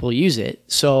case people use it.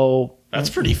 So That's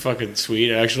pretty fucking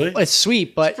sweet, actually. it's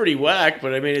sweet, but Pretty whack,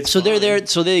 but I mean, it's so they're fine. there.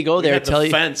 So they go We there, had tell the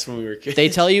you. fence when we were kids. They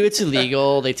tell you it's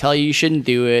illegal. They tell you shouldn't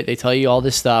do it. They tell you all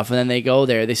this stuff, and then they go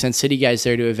there. They send city guys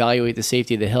there to evaluate the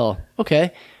safety of the hill.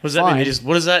 Okay, What does that fine. mean?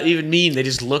 What does that even mean? They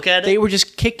just look at it. They were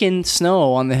just kicking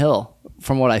snow on the hill,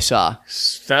 from what I saw.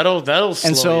 That'll slow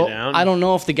And so you down. I don't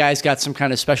know if the guy's got some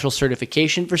kind of special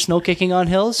certification for snow kicking on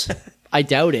hills. I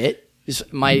doubt it.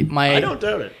 My I don't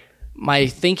doubt it. my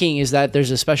thinking is that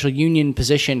there's a special union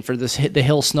position for the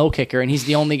hill snow kicker, and he's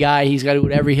the only guy. He's got to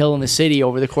hit every hill in the city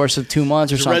over the course of 2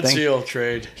 months or It's a Red something. Seal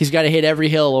trade. He's got to hit every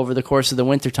hill over the course of the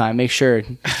wintertime. Make sure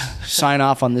sign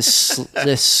off on this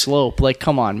slope. Like,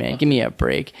 come on, man, give me a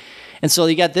break. And so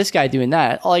you got this guy doing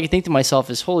that. All I can think to myself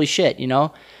is, holy shit, you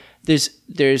know,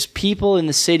 there's people in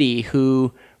the city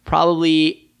who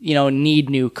probably, you know, need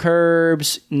new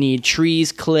curbs, need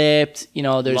trees clipped. You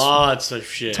know, there's Lots of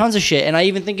shit. tons of shit. And I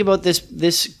even think about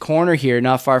this corner here,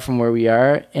 not far from where we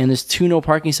are, and there's 2 no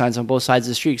parking signs on both sides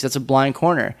of the street 'cause that's a blind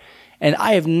corner. And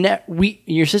I have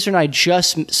your sister and I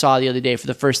just saw the other day for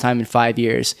the first time in 5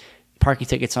 years parking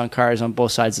tickets on cars on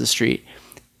both sides of the street.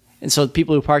 And so the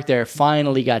people who parked there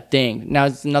finally got dinged. Now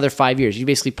it's another 5 years. You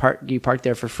basically park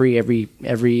there for free every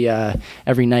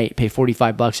night. Pay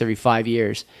 $45 every 5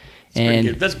 years.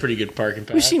 That's pretty good parking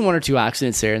pass. We've seen 1 or 2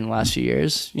 accidents there in the last few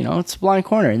years. You know, it's a blind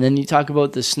corner. And then you talk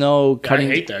about the snow I cutting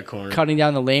hate that corner. cutting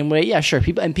down the laneway. Yeah, sure.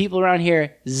 People around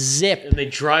here zip. And they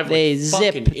drive They like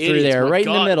zip fucking through idiots. there, My right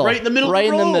in the God, middle. Right in the middle Right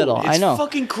of the in the road. middle. I It's know.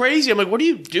 fucking crazy. I'm like, what are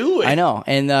you doing? I know.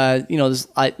 And not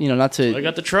to I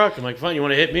got the truck. I'm like, fine, you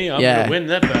want to hit me? I'm Yeah. going to win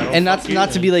that battle. and Fuck not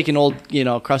you, to man. be like an old, you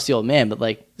know, crusty old man, but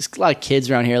like there's a lot of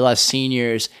kids around here, a lot of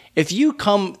seniors. If you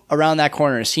come around that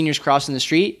corner and seniors crossing the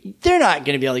street, they're not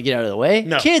going to be able to get out of the way.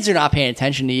 No. Kids are not paying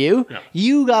attention to you. No.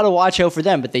 You got to watch out for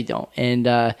them, but they don't. And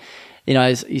you know,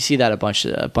 you see that a bunch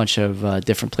of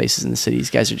different places in the city.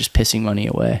 These guys are just pissing money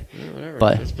away. Whatever.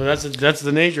 But that's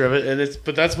the nature of it, and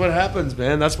but that's what happens,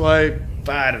 man. That's why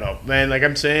I don't know, man. Like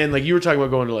I'm saying, like you were talking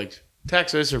about going to like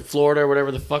Texas or Florida or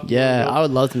whatever the fuck. you yeah, wanna I go.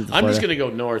 would love to. I'm just gonna go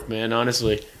north, man.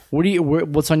 Honestly,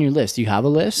 What's on your list? Do you have a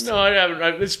list? no, I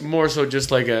haven't. It's more so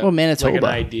just like a Manitoba. like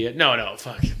an idea. No,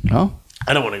 fuck. No.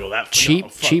 I don't want to go that far. Cheap- No,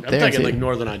 fuck. cheap I'm there, thinking too. like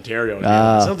Northern Ontario.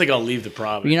 I don't think I'll leave the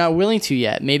province. You're not willing to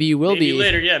yet. Maybe you will Maybe be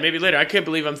later. Yeah, maybe later. I can't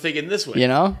believe I'm thinking this way. You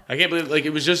know? I can't believe like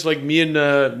it was just like me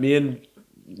and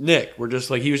Nick were just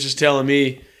like he was just telling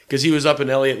me because he was up in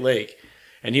Elliott Lake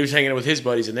and he was hanging out with his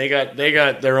buddies and they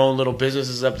got their own little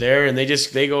businesses up there and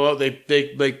they go out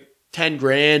they like 10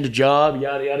 grand a job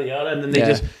yada yada yada and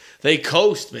then they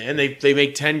coast, man. They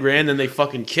make 10 grand then they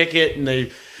fucking kick it and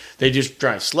they just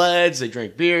drive sleds, they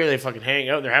drink beer, they fucking hang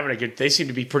out, they're having a good. They seem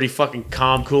to be pretty fucking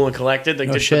calm, cool, and collected.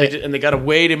 Like shit. and they got a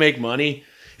way to make money.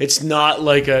 It's not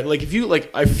like if you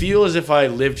like. I feel as if I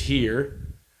lived here.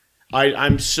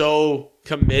 I'm so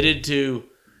committed to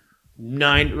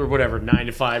 9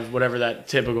 to 5, whatever that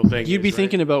typical thing. You'd be is, right?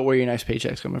 thinking about where your next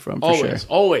paycheck's coming from, for sure.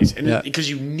 Always, and Yeah. because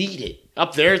you need it.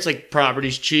 Up there, it's like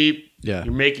property's cheap. Yeah.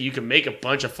 You can make a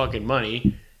bunch of fucking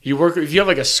money. You work if you have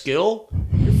like a skill,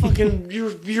 you're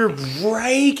you're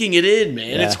raking it in,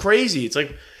 man. Yeah. It's crazy. It's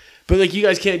like, but like you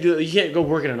guys can't do it. You can't go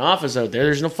work in an office out there.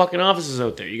 There's no fucking offices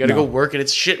out there. You got to go work, and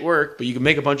it's shit work, but you can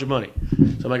make a bunch of money.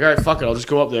 So I'm like, all right, fuck it. I'll just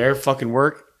go up there, fucking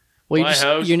work, Well, buy a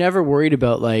house. you're never worried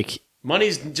about like.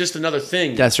 Money's just another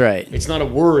thing. That's right. It's not a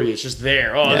worry. It's just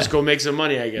there. Oh, I'll just go make some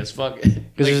money, I guess. Fuck it.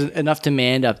 Because there's enough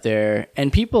demand up there,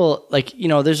 and people like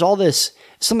there's all this.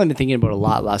 Something I've been thinking about a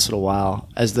lot last little while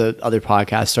as the other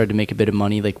podcasts started to make a bit of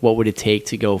money. Like, what would it take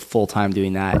to go full time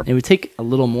doing that? It would take a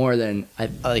little more than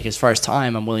like as far as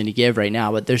time I'm willing to give right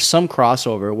now. But there's some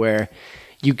crossover where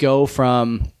you go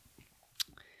from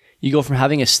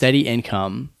having a steady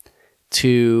income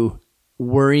to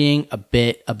worrying a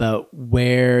bit about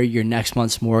where your next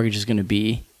month's mortgage is going to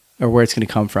be or where it's going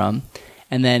to come from.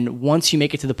 And then once you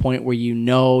make it to the point where you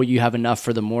know you have enough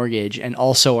for the mortgage and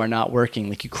also are not working,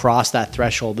 like you cross that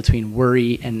threshold between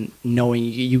worry and knowing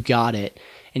you got it,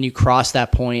 and you cross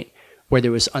that point where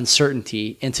there was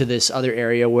uncertainty into this other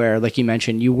area where, like you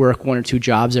mentioned, you work 1 or 2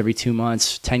 jobs every 2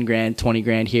 months, 10 grand, 20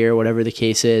 grand here, whatever the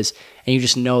case is, and you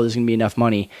just know there's going to be enough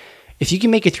money. If you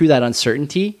can make it through that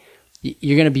uncertainty,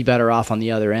 you're going to be better off on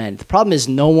the other end. The problem is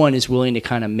no one is willing to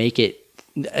kind of make it,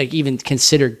 like even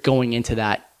consider going into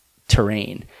that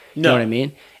terrain. You know what I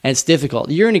mean? And it's difficult.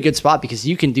 You're in a good spot because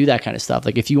you can do that kind of stuff.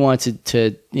 Like if you wanted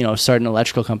to start an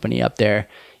electrical company up there,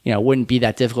 it wouldn't be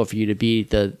that difficult for you to be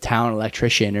the town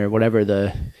electrician or whatever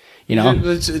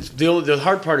It's the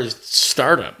hard part is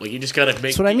startup. Like you just got to make.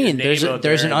 That's what I mean. There's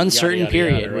an uncertain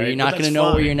period where you're not going to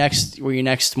know fine. where your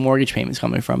next mortgage payment's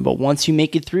coming from. But once you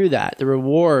make it through that, the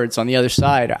rewards on the other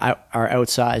side are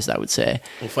outsized, I would say.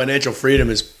 Well, financial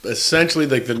freedom is essentially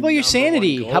like the. How about your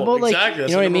sanity? How about exactly. you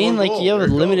know what I mean? Like you have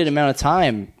a limited amount of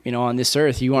time, on this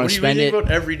earth. You want to spend it about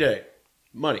every day.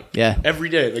 Money. Yeah. Every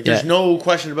day. Like there's no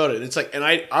question about it. It's like, and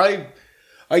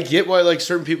I get why like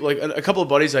certain people, like a couple of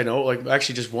buddies I know, like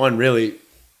actually just one really,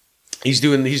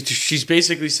 she's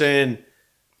basically saying,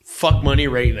 fuck money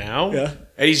right now. Yeah.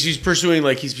 And he's pursuing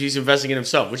like, he's investing in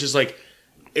himself, which is like,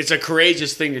 it's a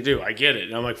courageous thing to do. I get it.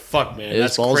 And I'm like, fuck man,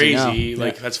 that's crazy.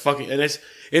 Like that's fucking, and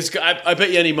I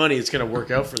bet you any money it's going to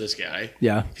work out for this guy.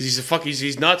 Yeah. Cause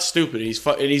he's not stupid. He is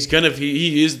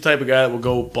the type of guy that will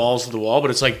go balls to the wall, but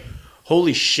it's like,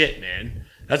 holy shit, man.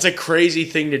 That's a crazy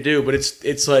thing to do, but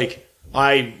it's like,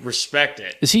 I respect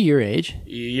it. Is he your age? A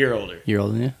year older. Year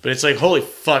older, yeah. But it's like, holy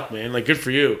fuck, man. Like, good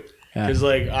for you. Yeah. Because,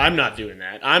 like, I'm not doing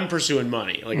that. I'm pursuing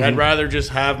money. Like, I'd rather just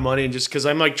have money and just, because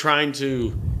I'm, like, trying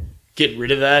to get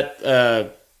rid of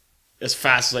that as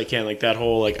fast as I can. Like, that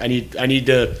whole, like, I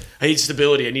need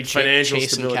stability. I need financial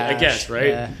stability. Cash. I guess, right?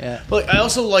 Yeah. But I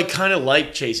also, like, kind of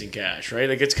like chasing cash, right?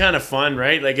 Like, it's kind of fun,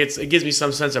 right? Like, it gives me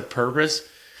some sense of purpose.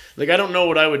 Like, I don't know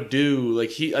what I would do. Like,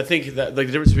 I think that, like,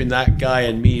 the difference between that guy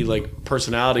and me, like,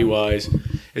 personality-wise,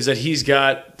 is that he's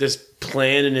got this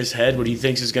plan in his head, what he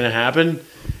thinks is going to happen.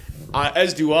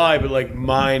 As do I, but, like,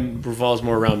 mine revolves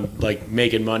more around, like,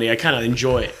 making money. I kind of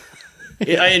enjoy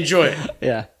it. I enjoy it.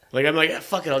 Yeah. Like, I'm like,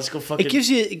 fuck it, I'll just go fucking... It gives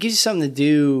you something to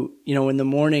do, in the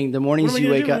mornings you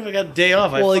wake up. If I got a day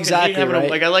off, Well, exactly,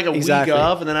 right? I like a Exactly. week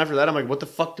off, and then after that, I'm like, what the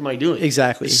fuck am I doing?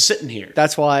 Exactly. Just sitting here.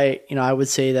 That's why, I would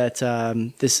say that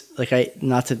this, like,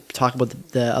 not to talk about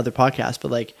the other podcast,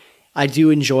 but like, I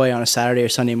do enjoy on a Saturday or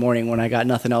Sunday morning when I got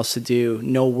nothing else to do,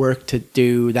 no work to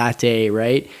do that day,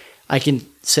 right? I can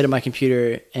sit at my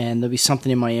computer and there'll be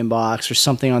something in my inbox or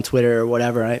something on Twitter or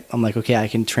whatever. I'm like, okay, I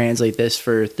can translate this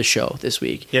for the show this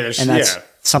week. Yeah, and that's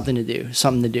something to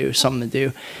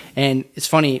do. And it's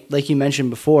funny, like you mentioned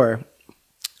before,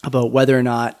 about whether or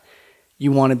not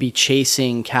you want to be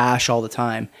chasing cash all the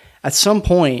time. At some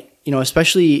point,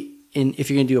 especially if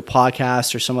you're going to do a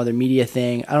podcast or some other media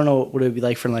thing, I don't know what it would be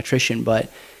like for an electrician,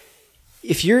 but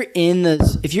if you're in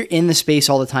the space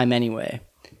all the time anyway,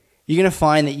 you're going to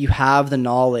find that you have the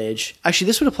knowledge. Actually,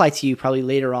 this would apply to you probably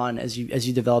later on as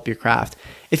you develop your craft.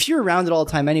 If you're around it all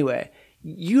the time anyway,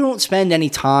 you don't spend any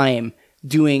time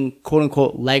doing quote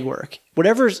unquote legwork.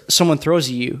 Whatever someone throws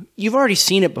at you, you've already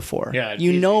seen it before. Yeah,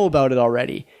 you know about it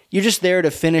already. You're just there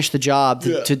to finish the job,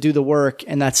 to do the work,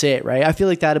 and that's it, right? I feel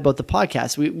like that about the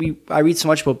podcast. I read so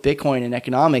much about Bitcoin and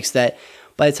economics that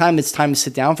by the time it's time to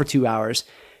sit down for 2 hours,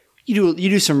 you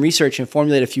do some research and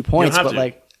formulate a few points,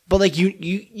 but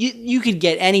you could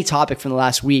get any topic from the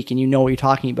last week and you know what you're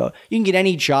talking about. You can get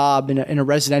any job in a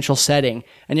residential setting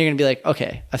and you're going to be like,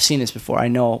 okay, I've seen this before. I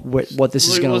know what this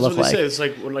is going to look like. It's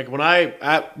like when I,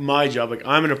 at my job, like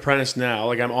I'm an apprentice now,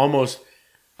 like I'm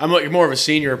like more of a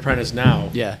senior apprentice now.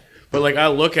 Yeah. But like I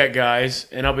look at guys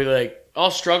and I'll be like,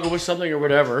 I'll struggle with something or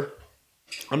whatever.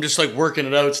 I'm just like working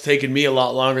it out. It's taking me a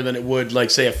lot longer than it would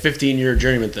like say a 15-year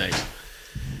journeyman thing.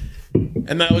 And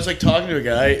And I was like talking to a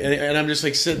guy, and I'm just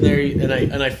like sitting there,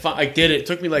 and I did it. It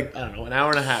took me like, I don't know, an hour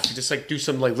and a half to just like do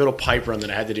some like little pipe run that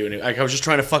I had to do, and like I was just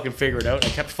trying to fucking figure it out. I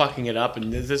kept fucking it up,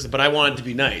 and but I wanted to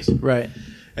be nice. Right.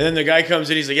 And then the guy comes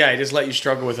in, he's like, yeah, I just let you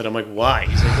struggle with it. I'm like, why?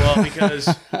 He's like, well, because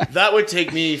that would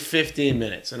take me 15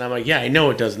 minutes. And I'm like, yeah, I know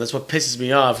it doesn't. That's what pisses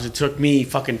me off is it took me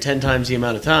fucking 10 times the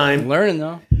amount of time. Learning,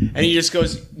 though. And he just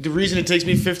goes, the reason it takes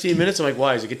me 15 minutes, I'm like,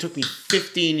 why? He's like, it took me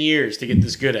 15 years to get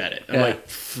this good at it. I'm like,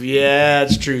 yeah,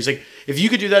 it's true. He's like, if you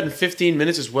could do that in 15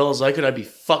 minutes as well as I could, I'd be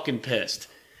fucking pissed.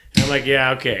 And I'm like,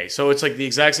 yeah, okay. So it's like the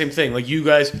exact same thing. Like you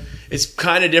guys, it's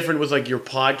kind of different with like your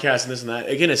podcast and this and that.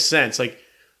 Like in a sense, like,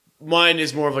 mine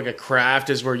is more of like a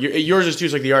craft, is where yours is too.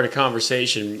 It's like the art of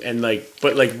conversation and like,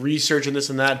 but like research and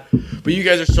this and that. But you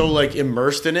guys are so like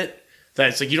immersed in it that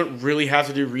it's like you don't really have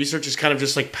to do research. It's kind of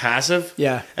just like passive.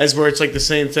 Yeah. As where it's like the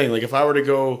same thing. Like if I were to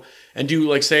go and do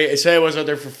like say I was out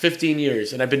there for 15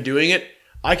 years and I've been doing it,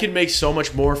 I can make so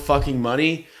much more fucking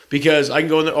money because I can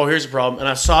go in there. Oh, here's the problem, and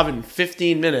I solve it in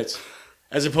 15 minutes.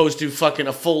 As opposed to fucking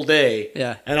a full day.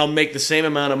 Yeah. And I'll make the same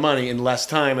amount of money in less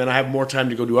time and I have more time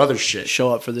to go do other shit. Show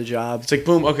up for the job. It's like,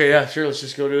 boom, okay, yeah, sure, let's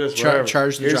just go do this. Whatever.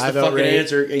 Charge the Here's drive the out fucking rate.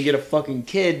 answer and get a fucking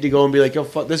kid to go and be like, yo,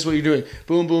 fuck, this is what you're doing.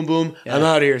 Boom, boom, boom. Yeah. I'm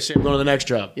out of here. See, I'm going to the next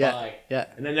job. Yeah. Bye. Yeah.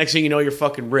 And then next thing you know, you're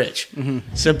fucking rich.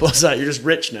 Mm-hmm. Simple as that. You're just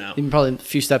rich now. Even probably a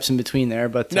few steps in between there,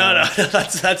 but No,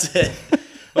 that's it.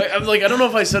 Like, I'm like, I don't know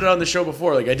if I said it on the show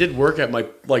before. Like, I did work at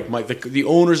the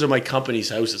owners of my company's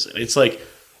houses. And it's like,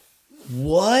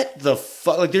 what the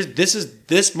fuck? Like, this is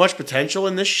this much potential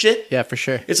in this shit. Yeah, for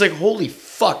sure. It's like, holy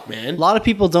fuck, man. A lot of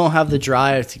people don't have the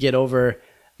drive to get over.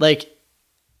 Like,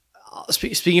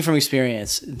 speaking from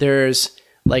experience, there's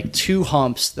like 2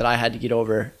 humps that I had to get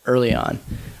over early on.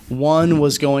 One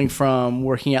was going from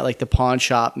working at like the pawn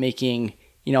shop, making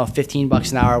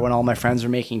 $15 an hour when all my friends were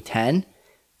making 10.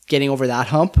 Getting over that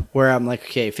hump where I'm like,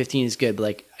 okay, 15 is good, but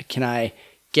like, can I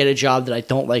get a job that I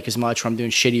don't like as much, where I'm doing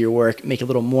shittier work, make a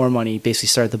little more money, basically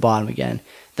start at the bottom again.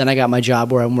 Then I got my job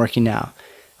where I'm working now.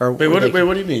 Wait, what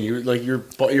do you mean? You like your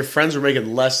friends were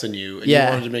making less than you, and you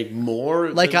wanted to make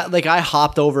more? I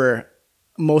hopped over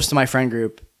most of my friend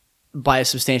group by a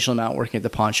substantial amount working at the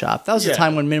pawn shop. That was the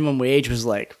time when minimum wage was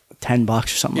like $10 or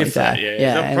something like that.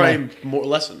 Yeah. Probably more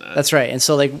less than that. That's right. And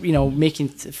so making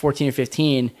 14 or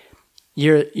 15.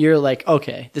 You're like,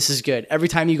 okay, this is good. Every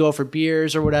time you go for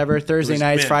beers or whatever, Thursday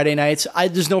nights, Friday nights,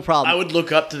 there's no problem. I would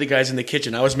look up to the guys in the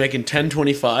kitchen. I was making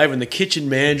 $10.25, and the kitchen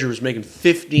manager was making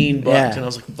 $15, and I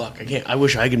was like, fuck, I can't. I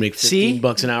wish I could make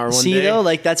 $15 an hour one day. See though,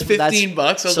 like that's $15.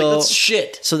 I was like, that's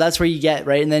shit. So that's where you get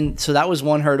right, and then so that was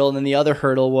one hurdle, and then the other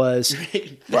hurdle was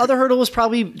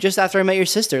probably just after I met your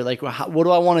sister. Like, what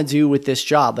do I want to do with this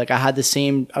job? Like, I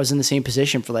was in the same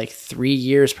position for like 3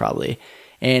 years probably.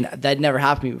 And that never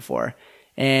happened to me before.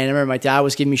 And I remember my dad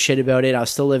was giving me shit about it. I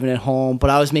was still living at home, but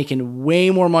I was making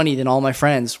way more money than all my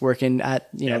friends working at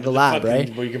the lab,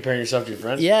 right? Were you comparing yourself to your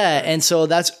friends? Yeah, and so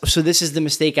this is the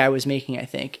mistake I was making, I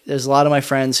think. There's a lot of my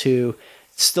friends who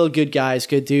still good guys,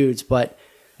 good dudes, but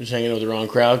just hanging out with the wrong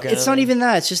crowd. It's not even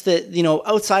that. It's just that,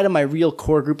 outside of my real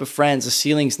core group of friends, the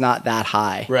ceiling's not that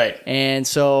high. Right. And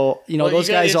so, those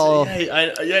guys all.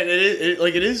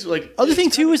 It is like. Other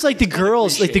thing too is like the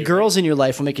girls, in your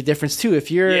life will make a difference too. If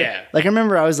you're like, I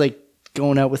remember I was like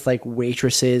going out with like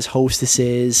waitresses,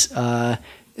 hostesses, like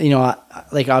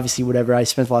obviously whatever. I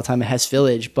spent a lot of time at Hess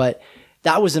Village, but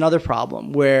that was another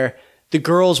problem where the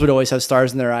girls would always have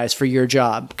stars in their eyes for your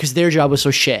job because their job was so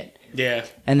shit. Yeah.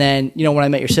 And then, when I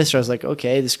met your sister, I was like,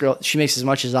 okay, this girl, she makes as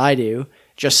much as I do,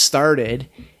 just started.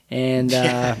 And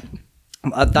that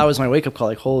was my wake up call.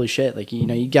 Like, holy shit. Like,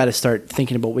 you got to start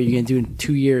thinking about what you're going to do in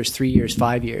 2 years, 3 years,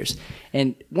 5 years.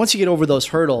 And once you get over those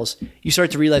hurdles, you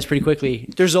start to realize pretty quickly,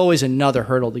 there's always another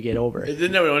hurdle to get over.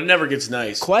 It never gets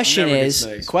nice. Question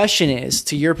is,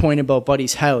 to your point about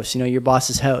Buddy's house, your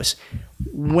boss's house,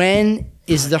 when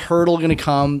is the hurdle going to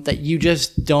come that you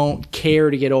just don't care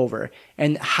to get over?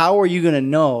 And how are you going to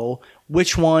know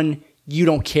which one you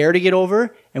don't care to get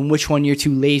over and which one you're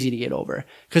too lazy to get over?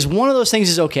 Because one of those things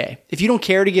is okay. If you don't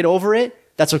care to get over it,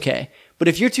 that's okay. But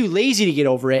if you're too lazy to get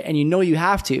over it and you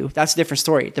have to, that's a different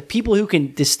story. The people who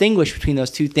can distinguish between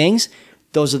those two things,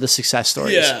 those are the success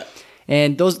stories. Yeah.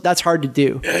 And that's hard to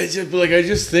do. I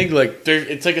just think like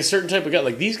it's like a certain type of guy.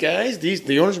 Like these guys,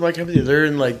 the owners of my company, they're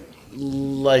in like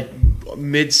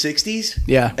mid 60s.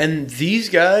 Yeah. And these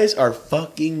guys are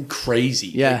fucking crazy.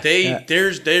 Yeah. Like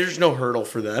there's no hurdle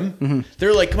for them. Mm-hmm.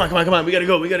 They're like, come on, we gotta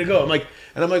go. I'm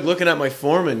like looking at my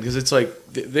foreman because it's like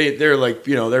they're like,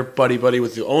 they're buddy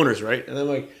with the owners, right? And I'm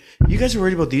like, You guys are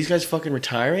worried about these guys fucking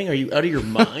retiring? Are you out of your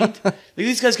mind? Like,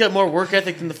 these guys got more work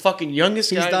ethic than the fucking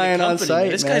youngest guy dying in the on company.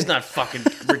 site, This man. guy's not fucking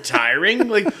retiring.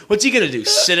 Like, what's he gonna do?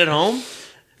 Sit at home?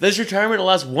 This retirement will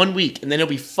last 1 week, and then he'll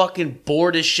be fucking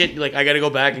bored as shit. Like, I got to go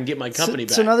back and get my company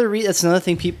It's back. that's another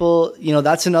thing people,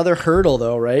 that's another hurdle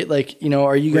though, right? Like,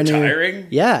 are you going to Retiring?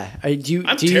 Yeah. I'm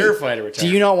terrified of Do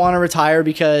you not want to retire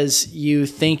because you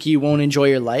think you won't enjoy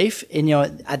your life? And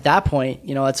at that point,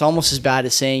 it's almost as bad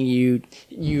as saying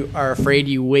you are afraid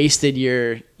you wasted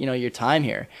your time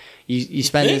here. You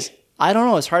spend think? this. I don't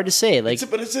know. It's hard to say. Like,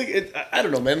 But it's like, I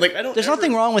don't know, man. Like, I don't. there's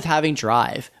nothing wrong with having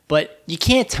drive, but you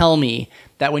can't tell me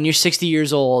that when you're 60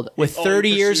 years old with all you 30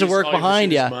 years of pursue is- work all you behind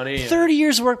pursue you, is money, 30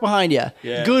 years of work behind you,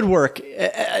 Yeah. good work,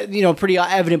 pretty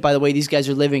evident by the way these guys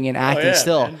are living and acting yeah,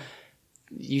 still. man.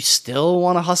 You still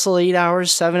want to hustle 8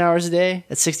 hours, 7 hours a day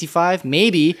at 65?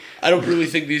 Maybe. I don't really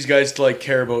think these guys like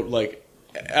care about like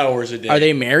hours a day. Are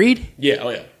they married? Yeah. Oh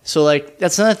yeah. So like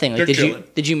that's another thing. Like, They're did chilling.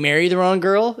 you marry the wrong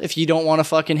girl if you don't want to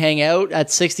fucking hang out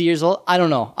at 60 years old? I don't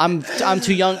know. I'm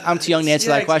too young. I'm too young to answer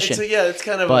that question. It's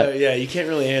kind of But- you can't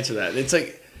really answer that. It's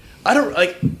like I don't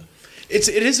like. It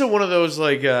is one of those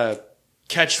like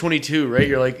catch-22, right?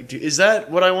 You're like, is that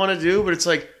what I want to do? But it's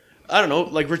like I don't know.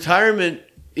 Like retirement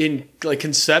in like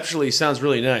conceptually sounds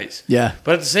really nice. Yeah.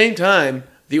 But at the same time,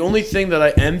 the only thing that I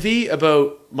envy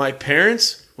about my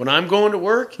parents when I'm going to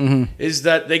work is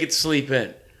that they get to sleep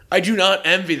in. I do not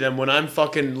envy them when I'm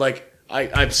fucking like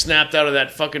I'm snapped out of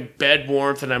that fucking bed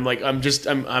warmth and I'm like I'm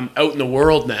out in the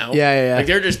world now. Yeah. Like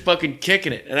they're just fucking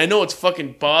kicking it. And I know it's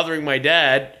fucking bothering my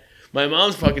dad. My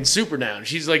mom's fucking super down.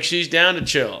 She's down to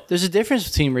chill. There's a difference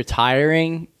between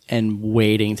retiring and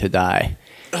waiting to die.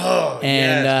 Oh,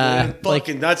 And, man. like-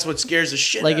 Fucking that's what scares the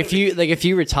shit Like out if of me.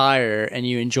 you retire and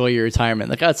you enjoy your retirement,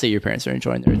 like I'd say your parents are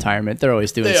enjoying their retirement. They're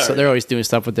always doing They are. they're always doing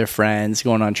stuff with their friends,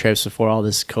 going on trips before all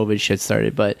this COVID shit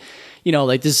started. But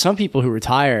like there's some people who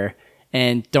retire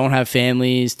and don't have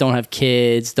families, don't have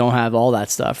kids, don't have all that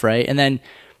stuff, right? And then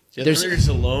Yeah, there's they're just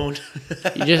alone.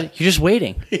 you're just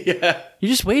waiting. Yeah. You're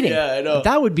just waiting. Yeah, I know.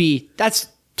 That's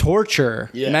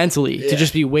torture Yeah. mentally to Yeah.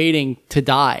 just be waiting to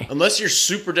die. Unless you're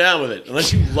super down with it.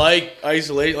 Unless you like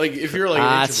isolate. Like if you're like an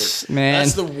That's- introvert. man.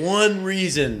 That's the one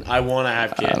reason I want to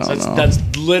have kids. don't know. That's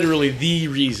literally the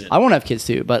reason. I want to have kids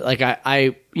too, but like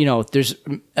I there's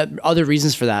other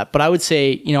reasons for that. But I would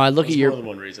say, I look at There's your more than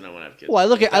one reason I want to have kids. well, I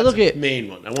look the at main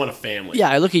one. I want a family. yeah,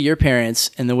 I look at your parents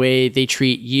and the way they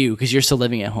treat you because you're still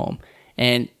living at home,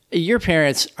 and your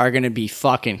parents are going to be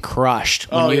fucking crushed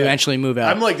when you eventually move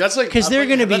out. I'm like that's like because they're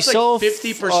going to be so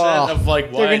 50% of like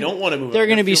why I don't want to move. They're out.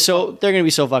 going to I be feel they're going to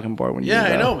be so fucking bored when you Yeah,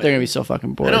 move I out. know, man. They're going to be so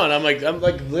fucking bored. I know, and I'm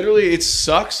like literally, it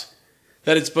sucks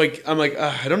that it's like I'm like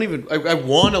I don't even. I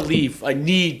want to leave. I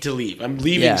need to leave. I'm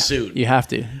leaving yeah, soon. you have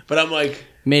to But I'm like.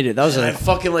 made it. That was I a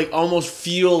fucking like almost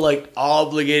feel like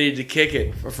obligated to kick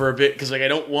it for a bit because like I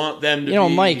don't want them to.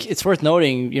 be, Mike, it's worth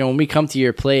noting, when we come to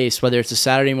your place, whether it's a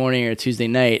Saturday morning or a Tuesday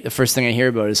night, the first thing I hear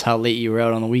about is how late you were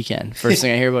out on the weekend. First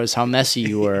thing I hear about is how messy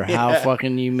you were, how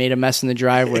fucking you made a mess in the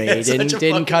driveway, Yeah, you such a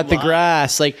didn't fucking cut the lie.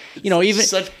 grass. Like, even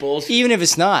such bullshit. even if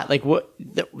it's not, like what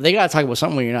they got to talk about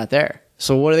something when you're not there.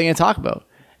 So what are they going to talk about?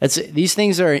 These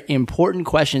things are important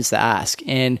questions to ask,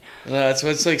 and That's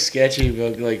what's like sketchy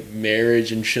about like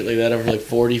marriage and shit like that over like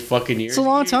 40 fucking years. It's a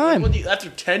long time. After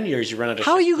 10 years, you run out of.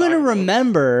 how are shit you going to talk about.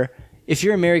 remember if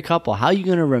you're a married couple? How are you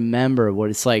going to remember what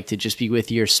it's like to just be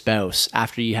with your spouse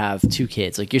after you have two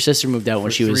kids? Like your sister moved out when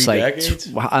For she was 3 like,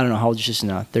 decades? I don't know how old is your sister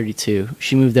now, 32.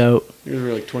 She moved out. You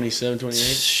were like 27,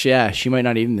 28. Yeah, she might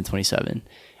not even been 27.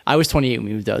 I was 28 when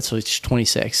we moved out, so it's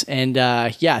 26. And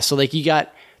so like you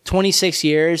got 26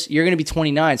 years. You're going to be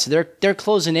 29, so they're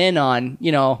closing in on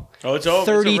Oh, it's over.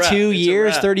 32 It's a wrap. years,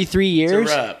 It's a wrap. 33 years.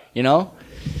 wrap.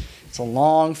 It's a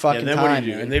long fucking And then time. what do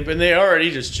you do? man. And they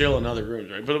already just chill in other rooms,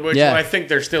 right? But Yeah. I think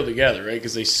they're still together, right?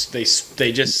 Because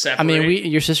they just separate. I mean,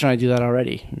 your sister and I do that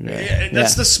already. Yeah,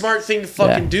 that's the smart thing to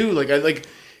fucking Yeah. do. Like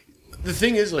the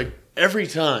thing is like every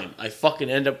time I fucking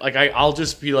end up like I'll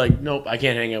just be like, nope, I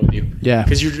can't hang out with you. Yeah.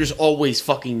 because you're just always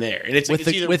fucking there, and it's like, With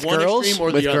it's the- either with one girls? extreme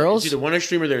or With the other. girls? It's either one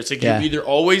extreme or there. It's like Yeah. you're either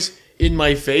always in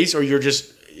my face or you're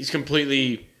just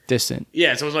completely distant.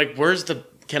 yeah. So I was like, where's the?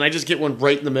 Can I just get one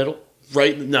right in the middle?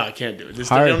 Right? No, I can't do it.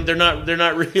 Hard. They're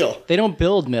not real. They don't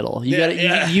build middle. You Yeah, gotta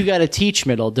yeah. you gotta teach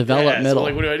middle, develop Yeah, middle. So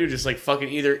like, what do I do? Just like fucking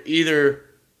either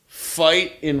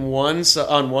fight on one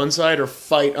side or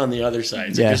fight on the other side.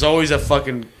 It's like, Yeah. there's always a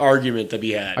fucking argument to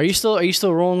be had. Are you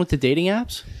still rolling with the dating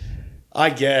apps? I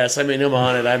guess. I mean, I'm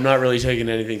on it. I'm not really taking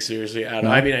anything seriously out of it.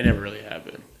 No? I mean, I never really have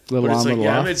been. Little but it's on, like, little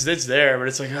yeah, off? I mean, it's there, but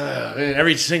it's like, man,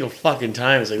 every single fucking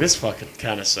time, it's like, this fucking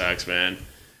kind of sucks, man.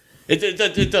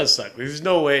 It does suck. There's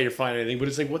no way you're finding anything, but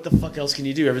it's like, what the fuck else can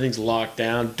you do? Everything's locked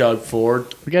down, dug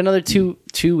forward. We got another two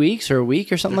weeks or a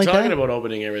week or something They're like talking that. about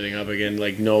opening everything up again,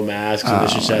 like no masks, and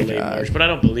this should my set late God. March, but I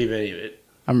don't believe any of it.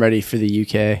 I'm ready for the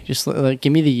UK. Just like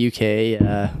give me the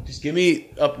UK. Just give me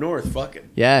up north, fuck it.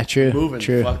 Yeah, true. Moving,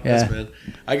 True. fuck yeah. this, man.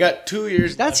 I got 2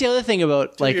 years That's left. the other thing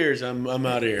about 2 like years, I'm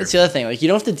out of here. that's the other thing. Like you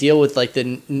don't have to deal with like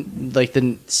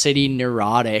the city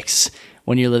neurotics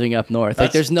when you're living up north.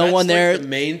 Like there's no one there. The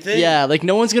main thing. Yeah, like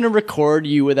no one's gonna record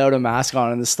you without a mask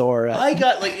on in the store. I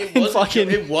got like it was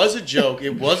Fucking- it was a joke.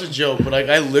 It was a joke, but like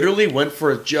I literally went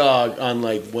for a jog on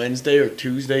like Wednesday or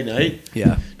Tuesday night.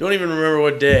 Yeah. Don't even remember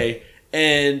what day.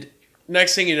 And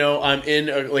next thing you know, I'm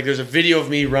in like there's a video of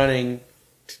me running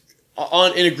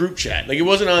in a group chat. Like it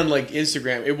wasn't on like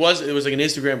Instagram. It was like an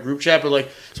Instagram group chat, but like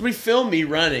somebody filmed me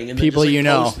running and then People just, like, you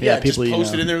know. post, Yeah, just people you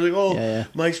posted know. in there like, oh, Yeah.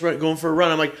 Mike's going for a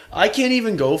run. I'm like, I can't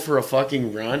even go for a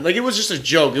fucking run. Like it was just a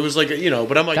joke. It was like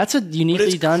but I'm like, That's a but uniquely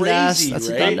it's Dundas. crazy, That's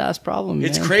right? a Dundas problem.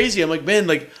 It's man. crazy. I'm like, man,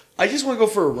 like I just want to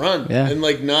go for a run Yeah. and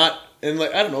like not and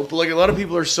like I don't know, but like a lot of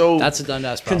people are so That's a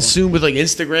Dundas problem. consumed with like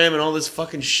Instagram and all this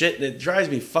fucking shit, and it drives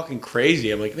me fucking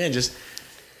crazy. I'm like, man, just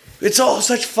it's all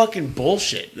such fucking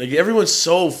bullshit. Like everyone's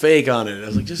so fake on it. I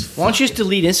was like, just Why don't you just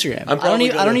delete Instagram? I probably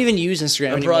don't gonna. even use Instagram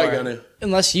I'm anymore. probably gonna.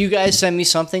 Unless you guys send me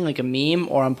something like a meme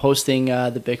or I'm posting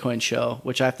the Bitcoin show,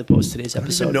 which I have to post today's I don't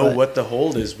episode. even know but what the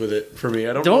hold is with it for me.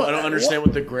 I don't understand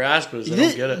what the grasp is. I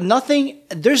don't get it. Nothing.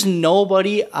 There's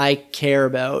nobody I care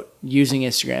about using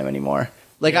Instagram anymore.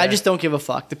 Like I Yeah. just don't give a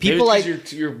fuck. The Maybe people it's like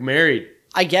 'cause you're married.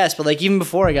 I guess, but like even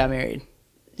before I got married,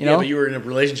 you know, but you were in a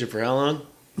relationship for how long?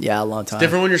 yeah, a long time.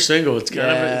 Different when you're single. It's kind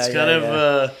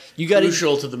of You gotta-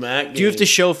 crucial to the Mac. Do you have to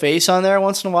show face on there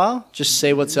once in a while? Just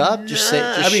say what's up. Just say.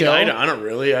 Just I mean, show. I don't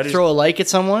really. I just Throw a like at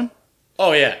someone.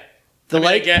 Oh yeah. The I mean,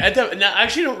 like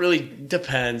actually don't really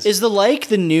depends. is the like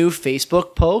the new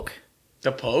Facebook poke.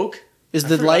 The poke? Is I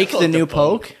the forgot like about the new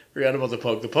poke? Forgot about the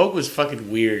poke. The poke was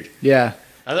fucking weird. Yeah.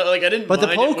 I thought like I didn't. But the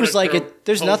mind poke it when was a like girl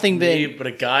there's poked nothing me, big. But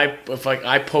a guy, if like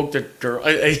I poked a girl,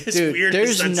 it's Dude, weird.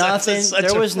 there's That's nothing. such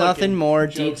There a was nothing fucking more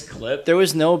deep. jokes clip. There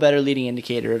was no better leading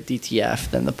indicator of DTF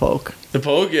than the poke. The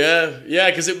poke, yeah,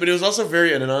 because but it was also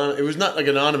very anonymous. It was not like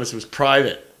anonymous. It was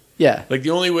private. Yeah, Like the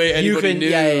only way anybody can- knew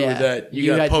yeah. that you,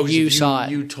 You got had- poked, you if saw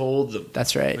it. You told them.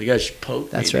 that's right. Like, yeah, she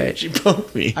poked That's me. dude. right. She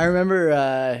poked me. I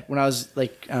remember when I was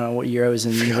like, I don't know what year I was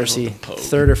in Forgot university, about the poke.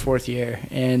 3rd or 4th year,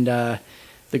 and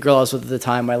the girl I was with at the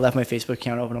time, I left my Facebook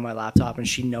account open on my laptop, and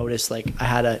she noticed like I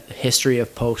had a history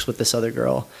of pokes with this other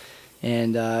girl,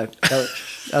 and that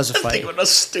was a fight. Think about how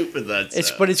stupid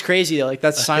that's. But it's crazy though. Like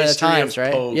that's a sign of the history of times,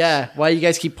 right? pokes. Yeah. Why do you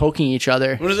guys keep poking each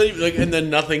other? What is it like? And then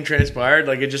nothing transpired.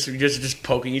 Like it just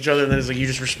poking each other, and then it's like you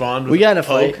just respond with We got in a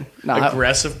poke, fight. No, I-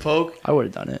 aggressive poke. I would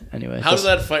have done it anyway. How did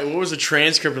that fight? What was the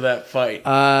transcript of that fight?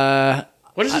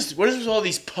 What is this? What is this? All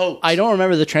these pokes? I don't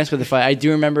remember the transcript of the fight. I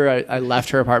do remember I left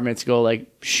her apartment to go like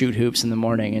shoot hoops in the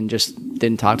morning and just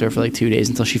didn't talk to her for like 2 days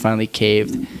until she finally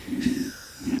caved.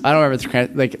 I don't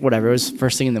remember like whatever. It was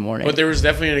first thing in the morning. But there was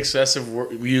definitely an excessive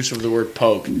use of the word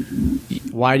poke.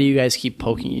 Why do you guys keep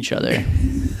poking each other?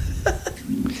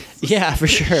 Yeah, for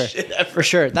sure. For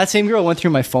sure. That same girl went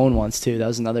through my phone once too. That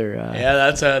was another. Yeah,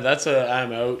 that's a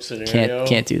I'm out scenario.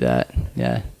 Can't do that.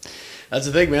 Yeah. That's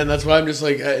the thing, man. That's why I'm just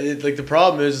like like the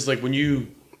problem is like when you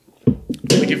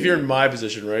like if you're in my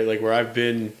position, right? Like where I've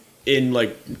been in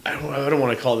like I don't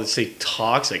want to call it say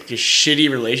toxic, just shitty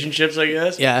relationships, I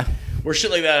guess. Yeah. Where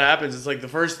shit like that happens, it's like the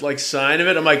first like sign of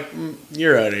it. I'm like,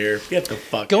 you're out of here. Get the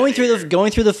fuck. Going outta here.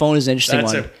 through the phone is an interesting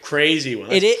That's one. a crazy one.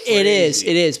 It That's is. crazy.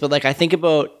 It is. But like I think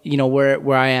about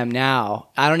where I am now.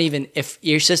 I don't even if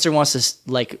your sister wants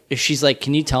to like if she's like,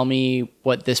 can you tell me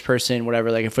what this person whatever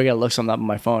like if we gotta look something up on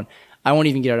my phone, I won't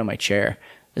even get out of my chair.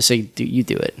 Just say, you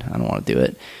do it. I don't want to do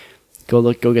it.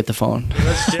 Go get the phone.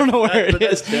 I don't know where it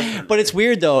is. But it's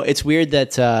weird though. It's weird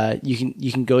that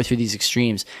you can go through these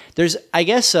extremes. There's I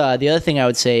guess the other thing I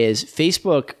would say is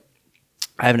Facebook.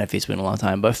 I haven't had Facebook in a long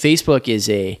time, but Facebook is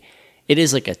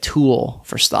like a tool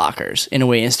for stalkers in a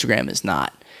way Instagram is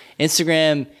not.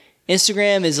 Instagram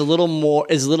is a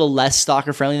little less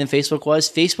stalker friendly than Facebook was.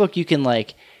 Facebook you can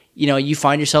like, you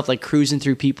find yourself like cruising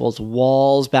through people's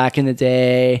walls back in the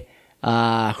day.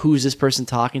 Who's this person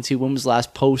talking to? When was the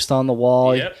last post on the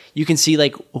wall? Yep. You can see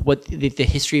like what the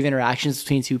history of interactions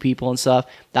between two people and stuff.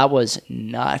 That was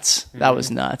nuts. That was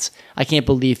nuts. I can't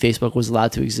believe Facebook was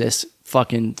allowed to exist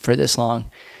fucking for this long.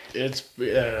 It's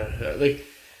like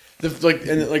to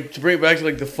bring it back to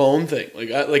like the phone thing,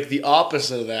 like the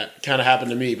opposite of that kind of happened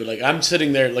to me. But like I'm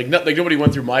sitting there, like nobody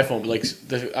went through my phone, but like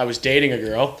I was dating a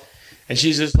girl, and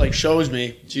she's just like shows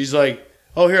me, she's like,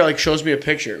 oh, here, like, shows me a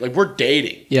picture. Like, we're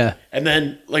dating. Yeah. And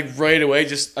then, like, right away,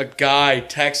 just a guy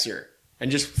texts her. And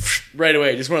just right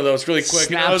away, just one of those really quick. Snaps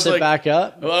and I was it like, back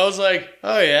up. I was like,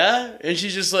 oh, yeah? And she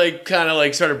just, like, kind of,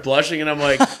 like, started blushing. And I'm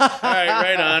like, all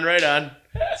right, right on.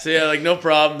 So, yeah, like, no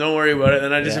problem. Don't worry about it.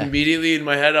 And I just immediately, in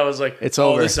my head, I was like, it's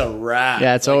oh, over. this is a wrap.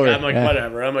 Yeah, it's like, over. I'm like,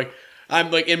 whatever. I'm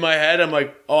like, in my head, I'm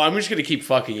like, oh, I'm just going to keep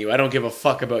fucking you. I don't give a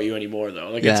fuck about you anymore,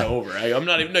 though. Like, it's over. I'm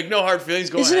not even, like, no hard feelings.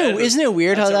 Go ahead. Isn't it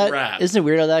weird how That's a that, wrap. isn't it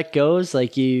weird how that goes?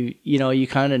 Like, you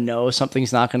kind of know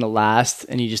something's not going to last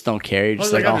and you just don't care. You're I was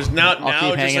just like, like, I'm just I'll now keep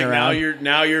just hanging like around.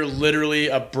 now you're literally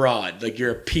a broad. Like,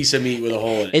 you're a piece of meat with a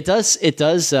hole in it. It does.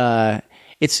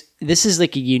 This is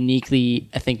like a uniquely,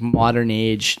 I think, modern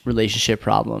age relationship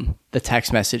problem. The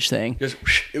text message thing.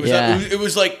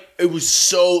 It was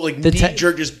so like knee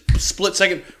jerk, just split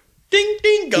second, ding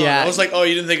ding gone. Yeah. I was like, oh,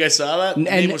 you didn't think I saw that? His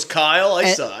name was Kyle.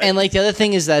 I saw it. And like the other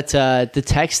thing is that the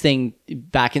text thing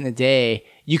back in the day,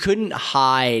 you couldn't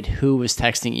hide who was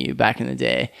texting you back in the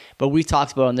day. But we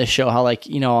talked about on this show how, like,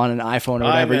 on an iPhone or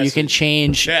whatever, you can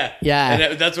change. Yeah. Yeah.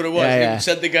 And that's what it was. Yeah. You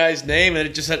said the guy's name and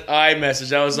it just said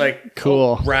iMessage. I was like,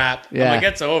 cool. Oh, rap. Yeah. I'm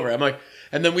like, it's over. I'm like,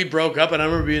 and then we broke up and I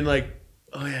remember being like,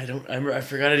 oh yeah, I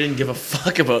forgot I didn't give a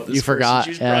fuck about this. You forgot.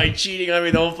 She's probably cheating on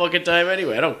me the whole fucking time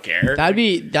anyway. I don't care. I'd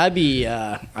be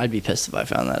pissed if I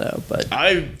found that out. But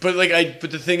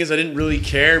the thing is, I didn't really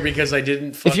care because I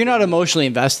didn't. if you're not emotionally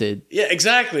invested, yeah,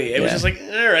 exactly. It was just like,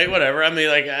 all right, whatever. I mean,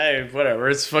 like, whatever.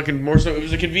 It's fucking more so. It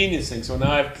was a convenience thing. So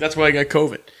now that's why I got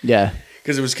COVID. yeah.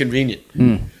 Because it was convenient.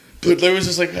 But there was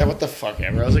just like, what the fuck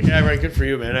ever. I was like, yeah, right, good for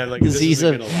you, man. I like Disease this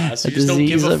isn't of- gonna last. a You just don't give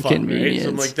disease a of fuck, right? convenience. So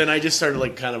I'm like, then I just started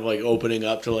like kind of like opening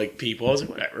up to like people. I was like,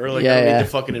 whatever. Like, Yeah, I don't yeah. need to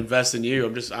fucking invest in you.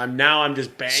 I'm just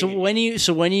banging.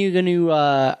 So when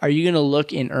are you gonna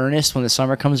look in earnest when the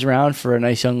summer comes around for a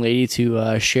nice young lady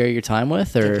to share your time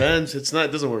with, or Depends. It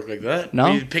doesn't work like that.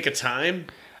 No? You pick a time.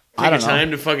 I don't know.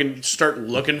 Time to fucking start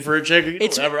looking for a chick.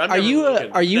 It's Whatever. I'm are never you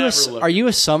looking. are you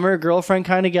a summer girlfriend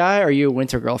kind of guy, or are you a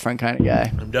winter girlfriend kind of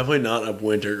guy? I'm definitely not a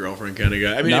winter girlfriend kind of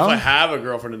guy. I mean, No? if I have a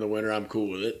girlfriend in the winter, I'm cool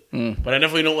with it. But I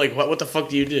definitely don't like. What the fuck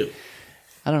do you do?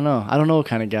 I don't know. I don't know what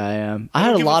kind of guy I am. I don't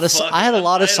had a give lot a of fuck. I had a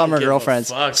lot I of don't summer give a girlfriends.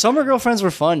 fuck. Summer girlfriends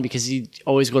were fun because you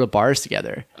always go to bars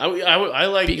together. I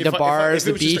like The if I- bars, if it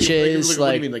the was just beaches, what do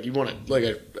like- you mean? Like you want it like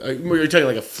you're talking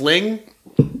like a fling?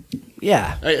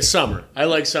 Yeah. Summer. I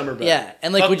like summer better. Yeah,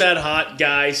 and, like, fuck would you- that hot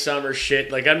guy summer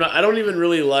shit. Like I don't even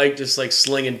really like just like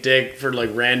slinging dick for like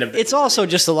random. It's also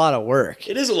just a lot of work.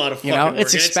 It is a lot of fucking know, work.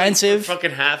 it's And expensive. like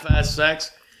fucking half-ass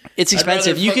sex. It's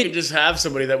expensive. I'd rather You fucking can just have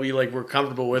somebody that we like we're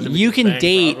comfortable with. And we you can bang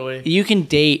date properly. you can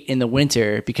date in the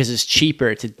winter because it's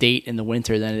cheaper to date in the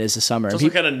winter than it is the summer. It's And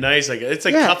also kind of nice. Like it's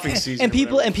like cuffing season. And or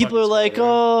people whatever the fuck are it's like,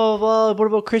 called, right? oh, well, what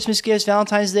about Christmas gifts,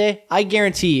 Valentine's Day? I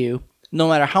guarantee you, no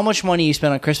matter how much money you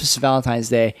spend on Christmas and Valentine's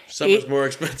Day, Summer's more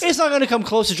expensive. it's not going to come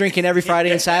close to drinking every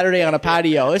Friday and Saturday on a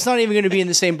patio. It's not even going to be in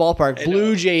the same ballpark.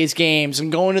 Blue Jays games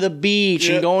and going to the beach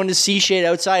and going to see shit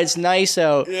outside. It's nice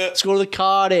out. Yeah. Let's go to the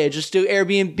cottage. Let's do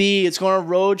Airbnb. Let's go on a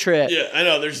road trip. Yeah, I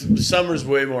know. There's summer's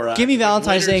way more. Give me active.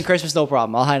 Valentine's Day and Winter's- Christmas, no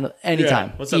problem. I'll handle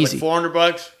anytime. Yeah. What's that? Easy. Like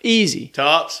 $400 Easy.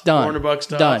 tops. Done. $400 tops.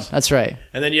 Done. That's right.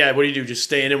 And then what do you do? Just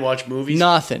stay in and watch movies?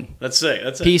 Nothing. That's it.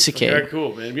 That's it. Piece of Okay, cake.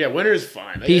 cool, man. Yeah, winter is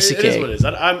fine. Piece of It is cake. what it is.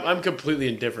 I'm completely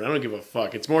indifferent. I don't give a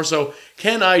fuck. It's more so,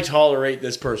 can I tolerate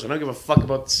this person? I don't give a fuck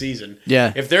about the season.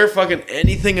 Yeah. If they're fucking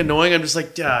anything annoying, I'm just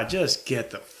like, just get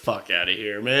the fuck out of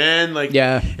here, man. Like,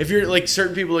 Yeah. If you're like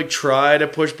certain people like try to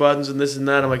push buttons and this and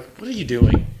that, I'm like, what are you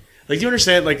doing? Like, do you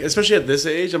understand? Like, especially at this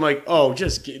age, I'm like, oh,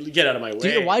 just get out of my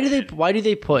way. Why do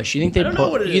they push? You think they don't know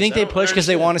what it You think is. they I don't push because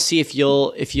they understand. want to see if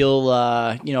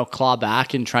you'll claw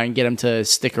back and try and get them to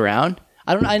stick around?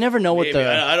 I never know what Maybe.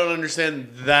 the I don't understand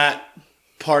that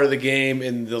part of the game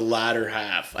in the latter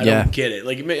half. I Yeah. don't get it.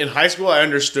 Like in high school, I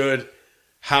understood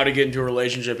how to get into a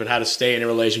relationship and how to stay in a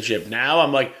relationship. Now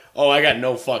I'm like, oh, I got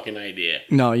no fucking idea.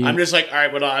 No, I'm just like, all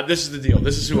right, but this is the deal.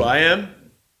 This is who I am.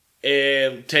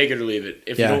 And take it or leave it.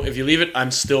 If you leave it, I'm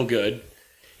still good.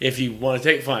 If you want to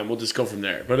take it, fine. We'll just go from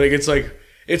there. But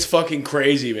it's fucking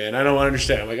crazy, man. I don't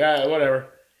understand. I'm like, all right, whatever.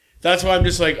 That's why I'm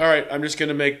just like, all right, I'm just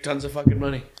gonna make tons of fucking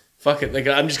money. Fuck it. Like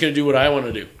I'm just gonna do what I want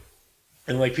to do.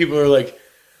 And like people are like,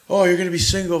 oh, you're gonna be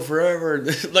single forever.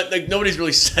 like nobody's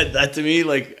really said that to me,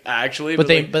 like actually. But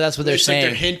that's what they're it's saying. Like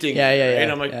they're hinting. Yeah.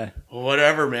 And I'm like,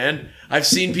 whatever, man. I've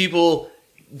seen people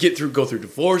go through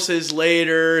divorces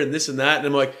later and this and that, and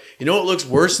I'm like, you know what looks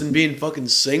worse than being fucking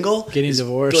single? Getting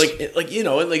divorced. Like in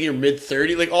like your mid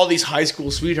 30s, like all these high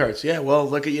school sweethearts. Yeah, well,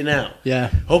 look at you now. Yeah.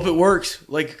 Hope it works.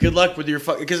 Like, good luck with your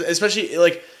fucking, because especially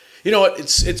like You know what?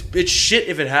 It's shit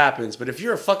if it happens, but if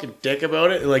you're a fucking dick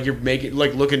about it and like you're making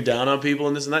like looking down on people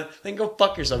and this and that, then go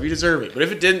fuck yourself. You deserve it. But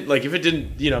if it didn't, if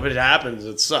it happens,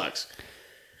 it sucks.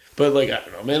 But like I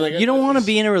don't know, man. Like you don't want to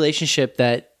be in a relationship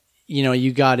that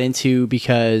you got into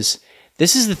because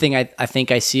this is the thing I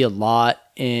think I see a lot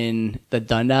in the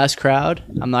Dundas crowd.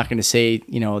 I'm not going to say,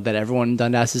 that everyone in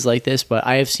Dundas is like this, but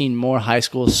I have seen more high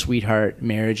school sweetheart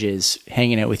marriages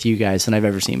hanging out with you guys than I've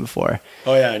ever seen before.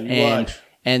 Oh yeah, and you watch.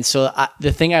 And so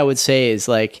the thing I would say is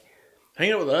like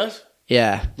hanging out with us.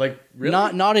 Yeah, like really?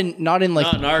 not in like not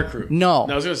in our crew. No,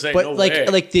 I was gonna say, but no like way.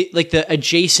 like the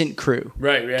adjacent crew.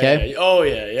 Right. Yeah. Okay? Yeah. Oh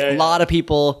yeah. Yeah. A lot of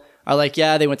people are like,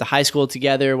 yeah, they went to high school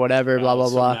together, whatever, blah blah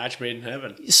blah. Match made in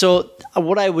heaven. So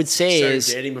what I would say Started is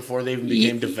dating before they even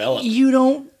became developed. You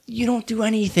don't do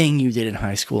anything you did in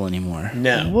high school anymore.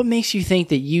 No. What makes you think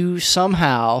that you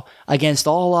somehow, against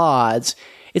all odds,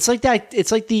 it's like that.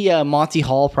 It's like the Monty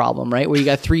Hall problem, right? Where you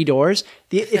got 3 doors.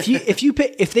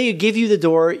 If they give you the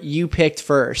door you picked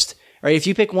first, right? If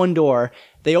you pick one door,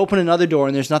 they open another door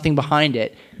and there's nothing behind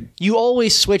it. You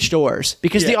always switch doors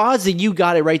because the odds that you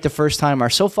got it right the first time are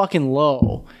so fucking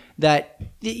low that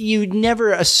you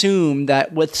never assume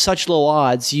that with such low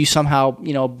odds you somehow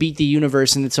beat the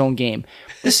universe in its own game.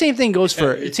 The same thing goes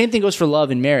for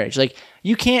love and marriage. Like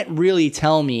you can't really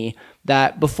tell me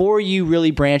that before you really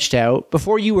branched out,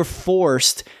 before you were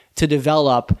forced to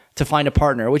develop to find a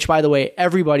partner, which by the way,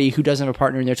 everybody who doesn't have a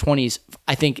partner in their 20s,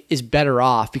 I think is better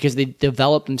off because they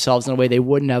develop themselves in a way they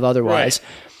wouldn't have otherwise. Right.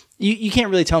 You can't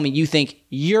really tell me you think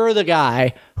you're the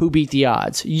guy who beat the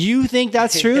odds. You think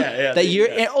that's true? Yeah, that you're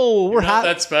we're not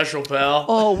that special, pal.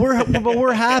 Oh,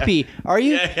 we're happy. Are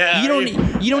you? Yeah, you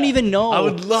don't even know. I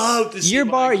would love to see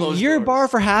your bar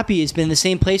for happy has been the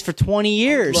same place for 20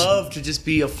 years. I'd love to just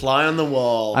be a fly on the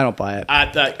wall. I don't buy it.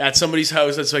 At somebody's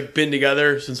house that's like been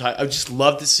together since I would just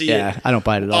love to see it. Yeah, I don't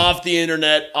buy it at all. Off the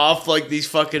internet, off like these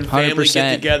fucking family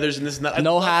 100%. get-togethers and this and that.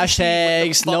 No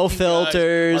hashtags, no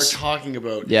filters. Are talking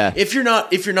about. Yeah. If you're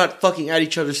not fucking at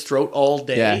each other's throat all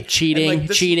day. Yeah, cheating.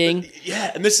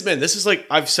 And this is like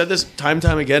I've said this time and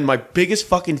time again. My biggest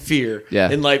fucking fear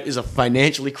in life is a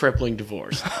financially crippling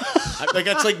divorce.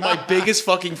 That's like my biggest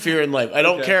fucking fear in life. I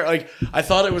don't care. Like I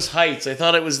thought it was heights. I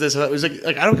thought it was this. It was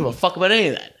like I don't give a fuck about any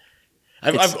of that.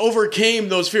 I've overcame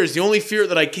those fears. The only feer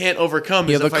that I can't overcome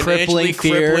is a financially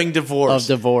crippling divorce. Of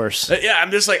divorce. Yeah, I'm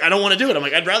just like I don't want to do it. I'm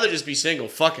like I'd rather just be single.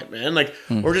 Fuck it, man. Like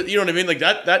or just, you know what I mean? Like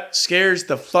that scares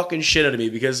the fucking shit out of me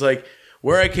because like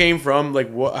where I came from,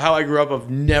 like how I grew up, I've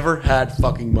never had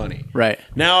fucking money. Right.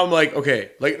 Now I'm like,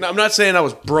 okay, like I'm not saying I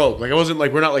was broke. Like I wasn't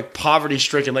like we're not like poverty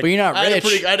stricken. Like but you're not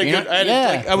rich.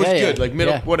 I was good. Like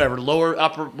middle, whatever, lower,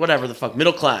 upper, whatever the fuck,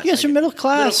 middle class. Yes, you're middle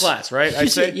class. Middle class, right?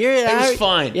 I'd say it was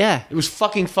fine. Yeah, it was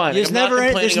fucking fine. There's never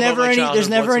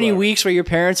any weeks where your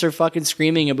parents are fucking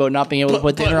screaming about not being able to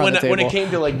put dinner on the table. When it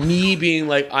came to like me being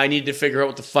like I need to figure out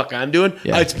what the fuck I'm doing,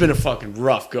 it's been a fucking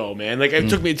rough go, man. Like it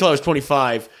took me until I was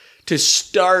 25. To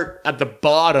start at the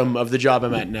bottom of the job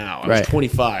I'm at now. I was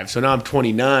 25, so now I'm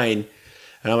 29,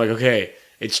 and I'm like, okay,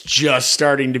 it's just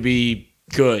starting to be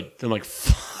good. I'm like,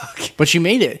 fuck. But you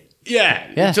made it.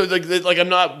 Yeah. So like I'm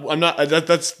not.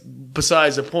 That's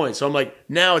besides the point. So I'm like,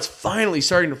 now it's finally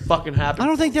starting to fucking happen. I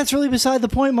don't think that's really beside the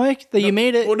point, Mike. That you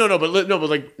made it. Well, but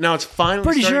like now it's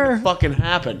finally starting to fucking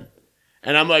happen,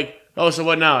 and I'm like, oh, so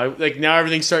what now? Like now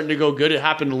everything's starting to go good. It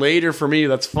happened later for me.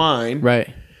 That's fine.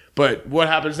 Right. But what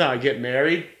happens now? I get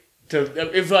married.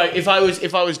 If I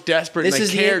was desperate and I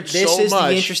cared so much. This is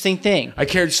the interesting thing. I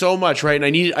cared so much, right? And I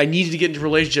needed to get into a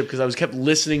relationship because I was kept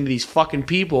listening to these fucking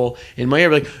people in my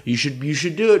ear like you should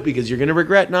do it because you're gonna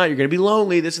regret not. You're gonna be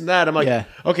lonely. This and that. I'm like,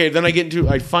 okay. Then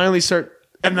I finally start,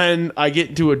 and then I get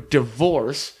into a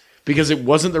divorce because it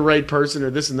wasn't the right person or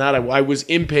this and that. I was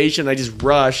impatient. I just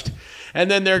rushed. And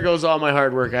then there goes all my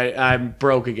hard work. I'm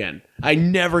broke again. I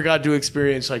never got to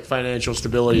experience like financial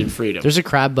stability and freedom. There's a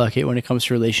crab bucket when it comes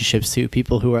to relationships too.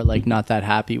 People who are like not that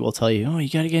happy will tell you, "Oh, you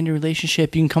got to get into a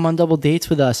relationship. You can come on double dates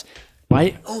with us."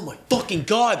 Why? Oh my fucking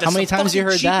god! That's how many times you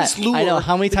heard that? Lure, I know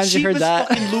how many times you heard that.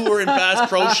 Fucking lure in Bass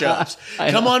Pro Shops.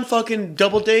 Come on, fucking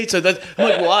double dates. I'm like,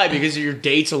 why? Because your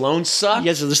dates alone suck. You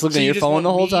guys are just looking at your phone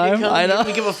the whole time. I know. You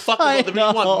don't give a fuck about them. You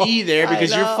want me there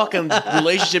because your fucking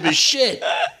relationship is shit.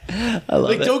 I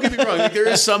love it. Don't get me wrong. Like, there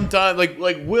is some time,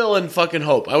 like Will and fucking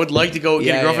Hope. I would like to go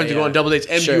get a girlfriend to go on double dates,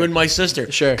 and you and my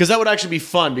sister. Sure. Because that would actually be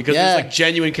fun because there's like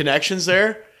genuine connections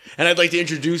there. And I'd like to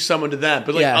introduce someone to that.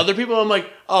 But like other people, I'm like,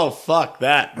 oh, fuck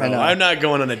that, bro. I'm not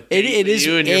going on a date with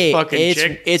you and your fucking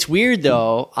chick. It's weird,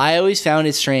 though. I always found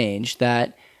it strange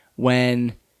that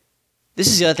when... This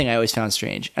is the other thing I always found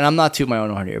strange. And I'm not tooting my own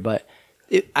horn here, but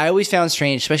I always found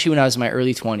strange, especially when I was in my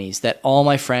early 20s, that all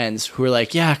my friends who were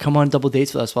like, yeah, come on double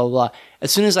dates with us, blah, blah, blah.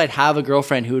 As soon as I'd have a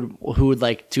girlfriend who would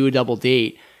like do a double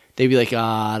date, they'd be like,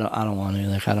 I don't want to.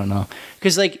 Like, I don't know.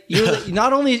 Because like,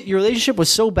 not only your relationship was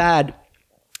so bad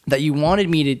that you wanted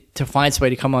me to find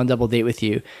somebody to come on a double date with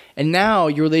you. And now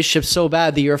your relationship's so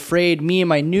bad that you're afraid me and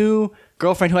my new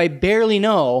girlfriend, who I barely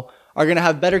know, are going to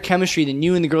have better chemistry than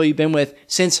you and the girl you've been with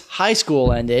since high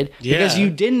school ended. Yeah. Because you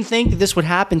didn't think that this would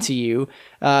happen to you,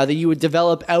 that you would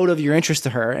develop out of your interest to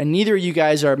her. And neither of you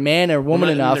guys are man or woman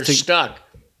enough they're to... stuck.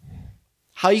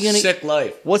 How are you going to... Sick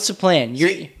life. What's the plan? You're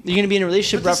going to be in a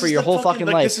relationship for your whole fucking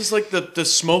like, life. This is like the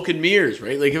smoke and mirrors,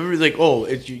 right? Like everybody's like, oh,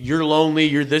 you're lonely,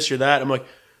 you're this, you're that. I'm like,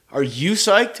 are you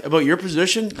psyched about your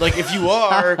position? Like if you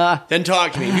are, then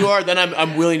talk to me. If you are, then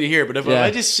I'm willing to hear. But if I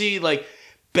just see like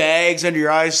bags under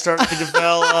your eyes starting to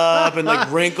develop and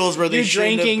like wrinkles where they You're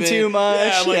shouldn't have drinking been. too much.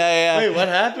 Yeah, I'm like, Yeah. Wait, what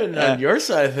happened on your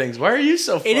side of things? Why are you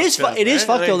so fucked It is up, it is right?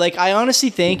 fucked though. Like I honestly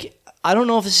think, I don't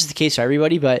know if this is the case for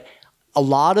everybody, but a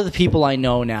lot of the people I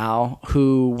know now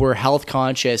who were health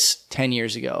conscious 10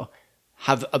 years ago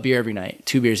have a beer every night,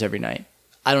 2 beers every night.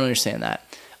 I don't understand that.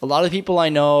 A lot of the people I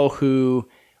know who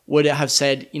would have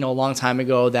said, a long time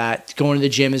ago that going to the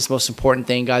gym is the most important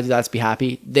thing, gotta do that to be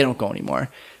happy, they don't go anymore.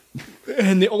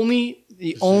 And the only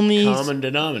common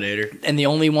denominator. And the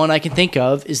only one I can think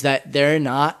of is that they're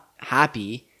not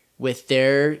happy with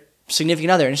their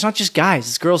significant other. And it's not just guys,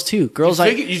 it's girls too. Girls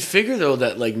You'd figure though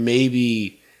that like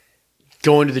maybe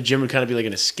going to the gym would kind of be like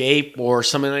an escape or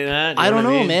something like that. I don't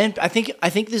know, man. I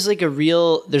think there's like a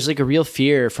real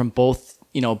fear from both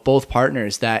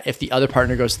partners that if the other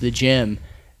partner goes to the gym,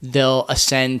 they'll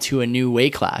ascend to a new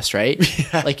weight class, right?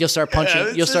 Yeah. Like you'll start punching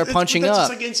up. That's just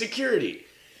like insecurity.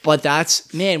 But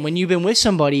that's, man, when you've been with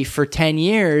somebody for 10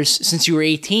 years since you were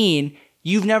 18,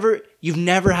 you've never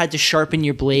had to sharpen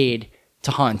your blade to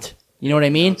hunt. You know what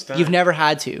I mean? You've never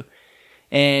had to.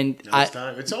 And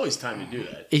it's always time to do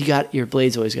that. Your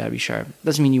blade's always got to be sharp.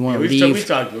 Doesn't mean you want to leave. We've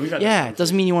talked yeah, it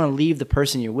doesn't mean you want to leave the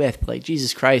person you're with. Like,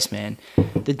 Jesus Christ, man.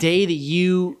 The day that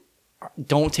you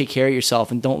don't take care of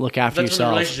yourself and don't look after yourself, when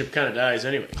the relationship kind of dies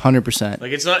anyway. 100%.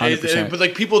 Like it's not, but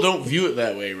like people don't view it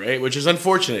that way, right? Which is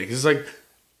unfortunate because it's like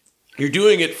you're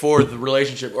doing it for the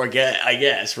relationship, or I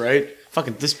guess, right?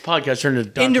 Fucking this podcast turned into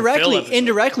Dr. Phil episode.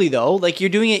 Indirectly though, like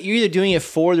you're either doing it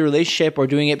for the relationship or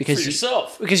doing it because for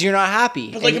yourself, because you're not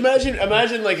happy. But like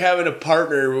imagine like having a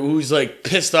partner who's like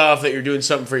pissed off that you're doing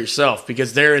something for yourself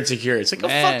because they're insecure. It's like,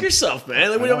 fuck yourself,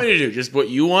 man. Like, what do you want me to do? Just what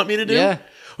you want me to do? Yeah.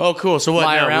 Oh, cool. So what?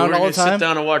 Fly Now around we're all gonna the time? sit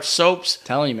down and watch soaps.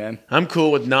 Telling you, man. I'm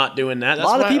cool with not doing that. That's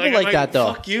a lot of people like that,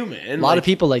 though. Fuck you, man. A lot of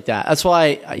people like that. That's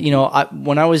why,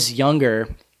 when I was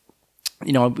younger,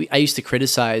 I used to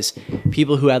criticize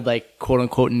people who had like quote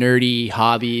unquote nerdy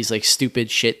hobbies, like stupid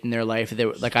shit in their life. They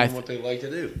were like, what they like to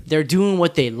do. They're doing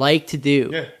what they like to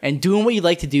do, yeah. And doing what you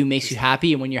like to do makes you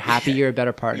happy. And when you're happy, you're a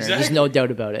better partner. Exactly. There's no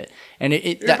doubt about it. And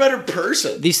you're a better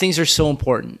person. These things are so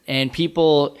important, and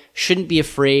people shouldn't be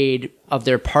afraid of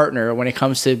their partner when it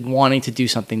comes to wanting to do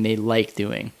something they like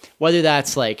doing. Whether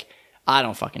that's like, I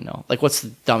don't fucking know. Like, what's the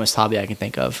dumbest hobby I can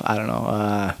think of? I don't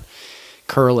know.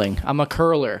 Curling. I'm a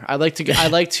curler. I like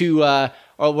to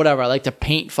or whatever. I like to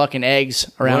paint fucking eggs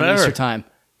around Easter time.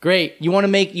 Great. You want to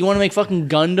make fucking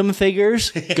Gundam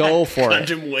figures? Go for it.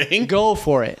 Gundam Wing? Go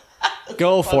for it.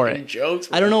 Go for it. Jokes,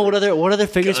 I don't know what other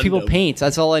figures Gundam. People paint.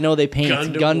 That's all I know they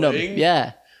paint. Gundam Wing?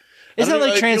 Yeah. Isn't that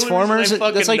like Transformers?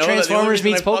 That's like Transformers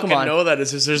meets Pokemon. I know that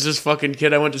is there's this fucking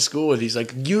kid I went to school with. He's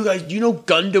like, you guys, you know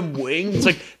Gundam Wing? It's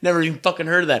like, never even fucking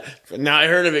heard of that. Now I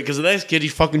heard of it because of this kid. He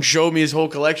fucking showed me his whole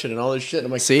collection and all this shit.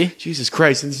 I'm like, see, Jesus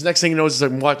Christ! And this next thing you know is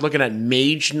I'm looking at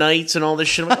Mage Knights and all this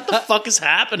shit. I'm like, what the fuck is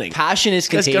happening? Passion is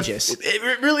contagious.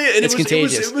 It really is. It's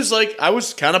contagious. It was like I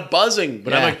was kind of buzzing,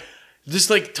 but Yeah. I'm like.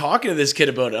 Just like talking to this kid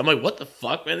about it. I'm like, what the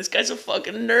fuck, man? This guy's a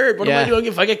fucking nerd. What am I doing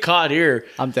if I get caught here?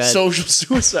 I'm dead. Social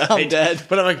suicide. I'm dead.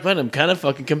 But I'm like, man, I'm kind of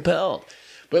fucking compelled.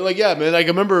 But like, yeah, man, like I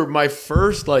remember my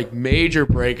first like major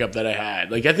breakup that I had.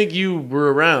 Like I think you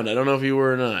were around. I don't know if you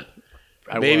were or not.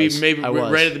 Maybe I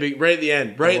was. right at the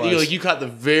end. Like you caught the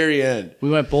very end.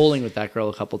 We went bowling with that girl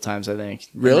a couple times, I think.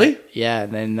 Really? Yeah,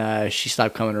 and then she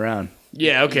stopped coming around.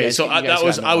 Yeah, okay.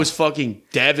 I was fucking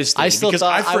devastated. I still because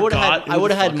thought I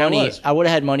would have had money. I would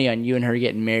have had money on you and her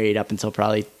getting married up until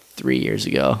probably 3 years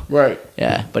ago. Right.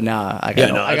 Yeah, but now I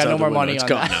got no more money on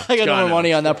that. I got no more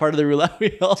money on that part of the roulette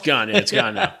wheel. It's gone. Yeah, it's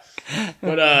gone now.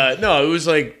 But no, it was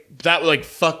like that. Like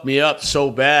fucked me up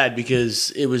so bad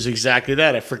because it was exactly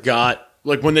that. I forgot.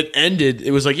 Like when it ended,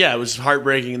 it was like it was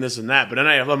heartbreaking and this and that. But then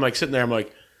I'm like sitting there. I'm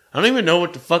like, I don't even know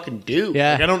what to fucking do.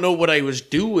 Yeah. Like, I don't know what I was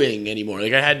doing anymore.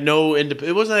 Like I had no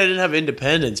it wasn't I didn't have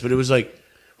independence, but it was like,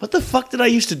 what the fuck did I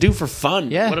used to do for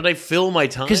fun? Yeah. What did I fill my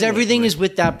time? Because everything with? is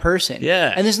with that person.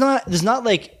 Yeah. And there's not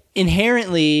like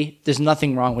inherently there's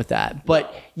nothing wrong with that.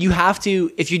 But you have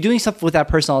to, if you're doing something with that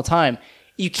person all the time,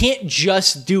 you can't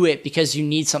just do it because you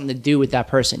need something to do with that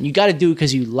person. You got to do it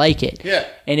because you like it. Yeah.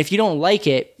 And if you don't like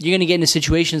it, you're going to get into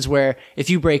situations where if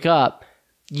you break up,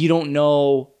 you don't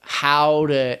know how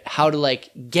to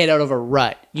like get out of a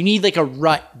rut. You need like a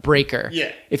rut breaker.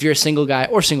 Yeah. If you're a single guy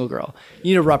or single girl,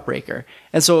 you need a rut breaker.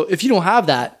 And so if you don't have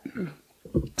that,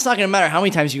 it's not going to matter how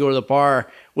many times you go to the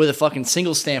bar with a fucking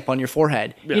single stamp on your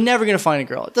forehead. Yeah. You're never going to find a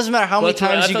girl. It doesn't matter how many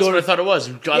times you that's go what to... I thought it was.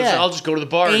 I'll just go to the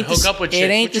bar and hook up with chicks. It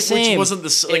ain't the same. Which wasn't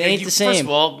the like. It ain't the same. First of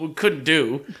all, we couldn't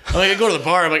do. I go to the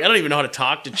bar. I'm like, I don't even know how to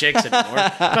talk to chicks anymore.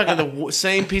 Fucking the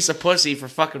same piece of pussy for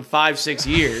fucking 5-6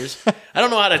 years. I don't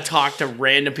know how to talk to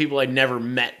random people I'd never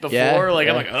met before. Yeah, I'm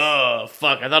yeah. like, oh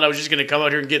fuck. I thought I was just gonna come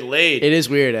out here and get laid. It is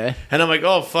weird, eh? And I'm like,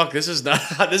 oh fuck, this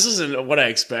isn't what I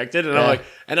expected.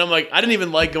 And I'm like, I didn't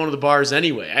even like going to the bars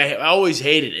anyway. I always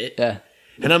hated it. Yeah.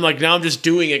 And I'm like, now I'm just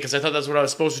doing it because I thought that's what I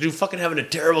was supposed to do. Fucking having a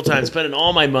terrible time spending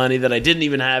all my money that I didn't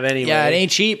even have anyway. Yeah, it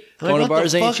ain't cheap. I'm Going like, to what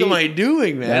bars the ain't fuck cheap. am I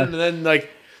doing, man? Yeah. And then like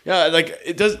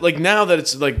it does like now that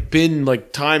it's like been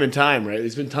like time and time, right?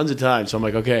 It's been tons of time. So I'm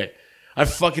like, okay, I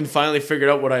fucking finally figured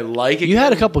out what I like. You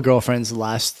had a couple girlfriends the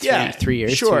last 3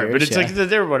 years. Sure, 2 years, but it's like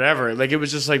they're whatever. Like it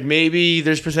was just like maybe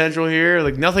there's potential here.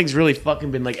 Like nothing's really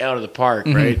fucking been like out of the park,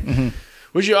 right?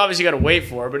 Which you obviously got to wait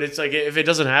for. But it's like if it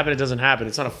doesn't happen, it doesn't happen.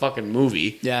 It's not a fucking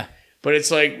movie. Yeah. But it's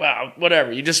like, wow,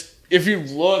 whatever. You just, if you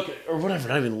look, or whatever,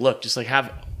 not even look, just like have,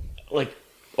 like,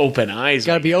 open eyes.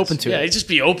 Gotta be open to it. Yeah, just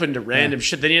be open to random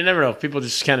shit. Then you never know. If people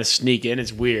just kind of sneak in,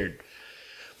 it's weird.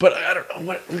 But I don't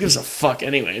know. Who gives a fuck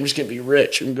anyway? I'm just going to be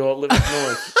rich and go out live up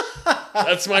north.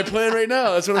 That's my plan right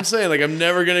now. That's what I'm saying. Like, I'm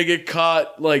never going to get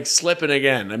caught, like, slipping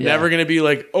again. I'm never going to be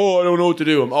like, oh, I don't know what to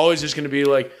do. I'm always just going to be,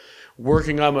 like,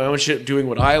 working on my own shit, doing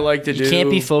what I like to do. You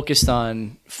can't be focused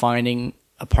on finding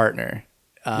a partner.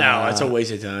 No, that's a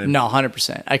waste of time. No,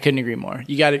 100%. I couldn't agree more.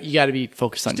 You got to be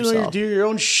focused on yourself. Do your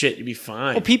own shit. You'll be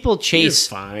fine. Well, people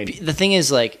chase. You're fine. The thing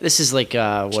is, like, this is like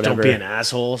whatever. Don't be an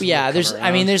asshole. Yeah,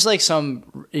 there's like some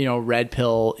red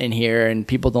pill in here, and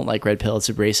people don't like red pill. It's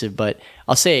abrasive, but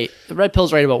I'll say the red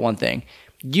pill's right about one thing.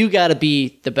 You got to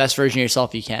be the best version of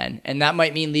yourself you can, and that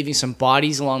might mean leaving some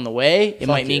bodies along the way. It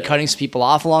might mean cutting some people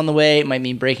off along the way. It might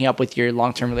mean breaking up with your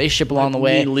long-term relationship along the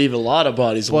way. Leave a lot of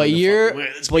bodies. But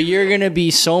you're gonna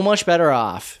be so much better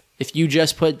off if you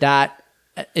just put that.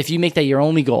 If you make that your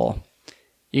only goal,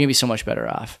 you're gonna be so much better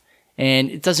off. And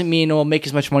it doesn't mean make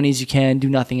as much money as you can, do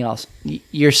nothing else.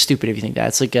 You're stupid if you think that.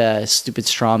 It's like a stupid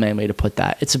straw man way to put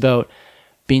that. It's about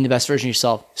being the best version of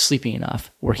yourself, sleeping enough,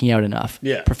 working out enough,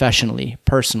 professionally,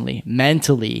 personally,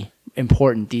 mentally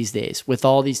important these days with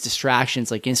all these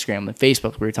distractions like Instagram and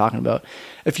Facebook we were talking about.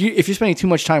 If you're spending too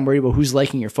much time worried about who's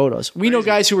liking your photos, we know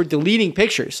guys who are deleting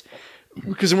pictures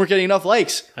because they weren't getting enough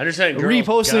likes. I understand.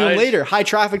 Reposting them later, high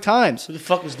traffic times. Who the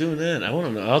fuck was doing that? I want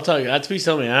to know. I'll tell you. Please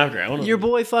tell me after. I want to. Your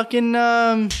boy fucking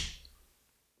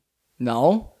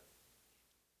no.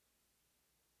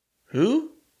 Who?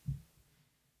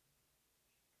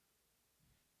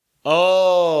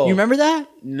 Oh, you remember that?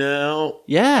 No.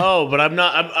 Yeah. Oh, but I'm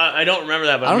not. I don't remember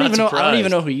that. But I don't even know. I don't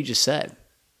even know who you just said.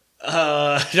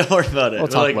 Don't worry about it. We'll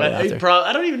talk about it after.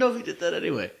 I don't even know if he did that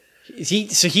anyway.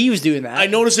 So he was doing that. I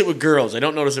notice it with girls. I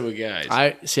don't notice it with guys.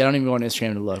 I don't even go on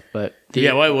Instagram to look. But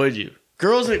yeah, why would you?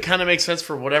 Girls, it kind of makes sense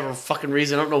for whatever fucking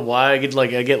reason. I don't know why I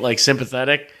get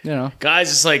sympathetic. You know,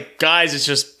 guys, it's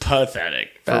just pathetic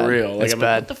for bad. real. Like, it's I'm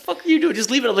bad. like, what the fuck are you doing?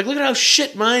 Just leave it. I'm like, look at how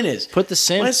shit mine is. Put the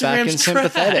simp back in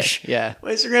sympathetic. Yeah,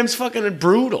 my Instagram's fucking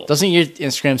brutal. Doesn't your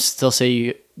Instagram still say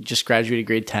you just graduated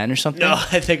grade 10 or something? No,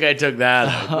 I think I took that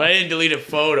out. But I didn't delete a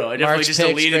photo. I definitely just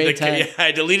deleted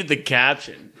I deleted the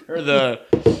caption or the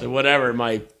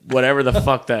whatever the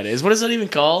fuck that is. What is that even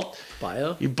called?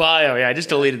 Bio? Your bio, yeah. I just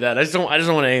deleted that. I just don't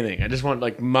want anything. I just want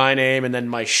like my name and then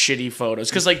my shitty photos.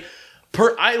 Because like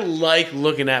I like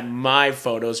looking at my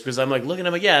photos because I'm like looking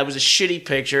at it was a shitty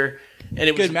picture and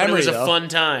it was a fun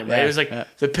time. Right? Yeah, It was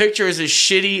like the picture is as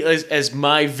shitty as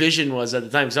my vision was at the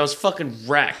time because I was fucking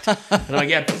wrecked. And I'm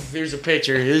like, here's a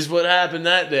picture. Here's what happened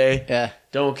that day. Yeah.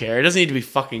 Don't care. It doesn't need to be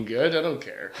fucking good. I don't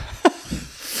care.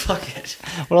 Fuck it.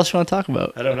 What else you want to talk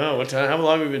about? I don't know. What time? How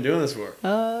long have we been doing this for?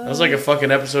 That was like a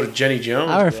fucking episode of Jenny Jones.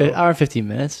 Hour and 15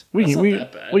 minutes. We That's can not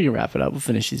that bad. we can wrap it up. We'll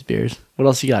finish these beers. What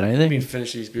else you got? Anything? I mean,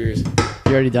 finish these beers. You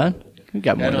already done? We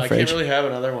got more in the I fridge. can't really have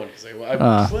another one because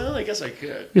I guess I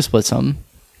could. You split something.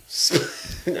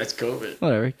 That's COVID.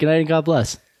 Whatever. Good night and God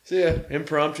bless. See ya.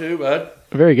 Impromptu, bud.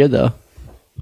 Very good though.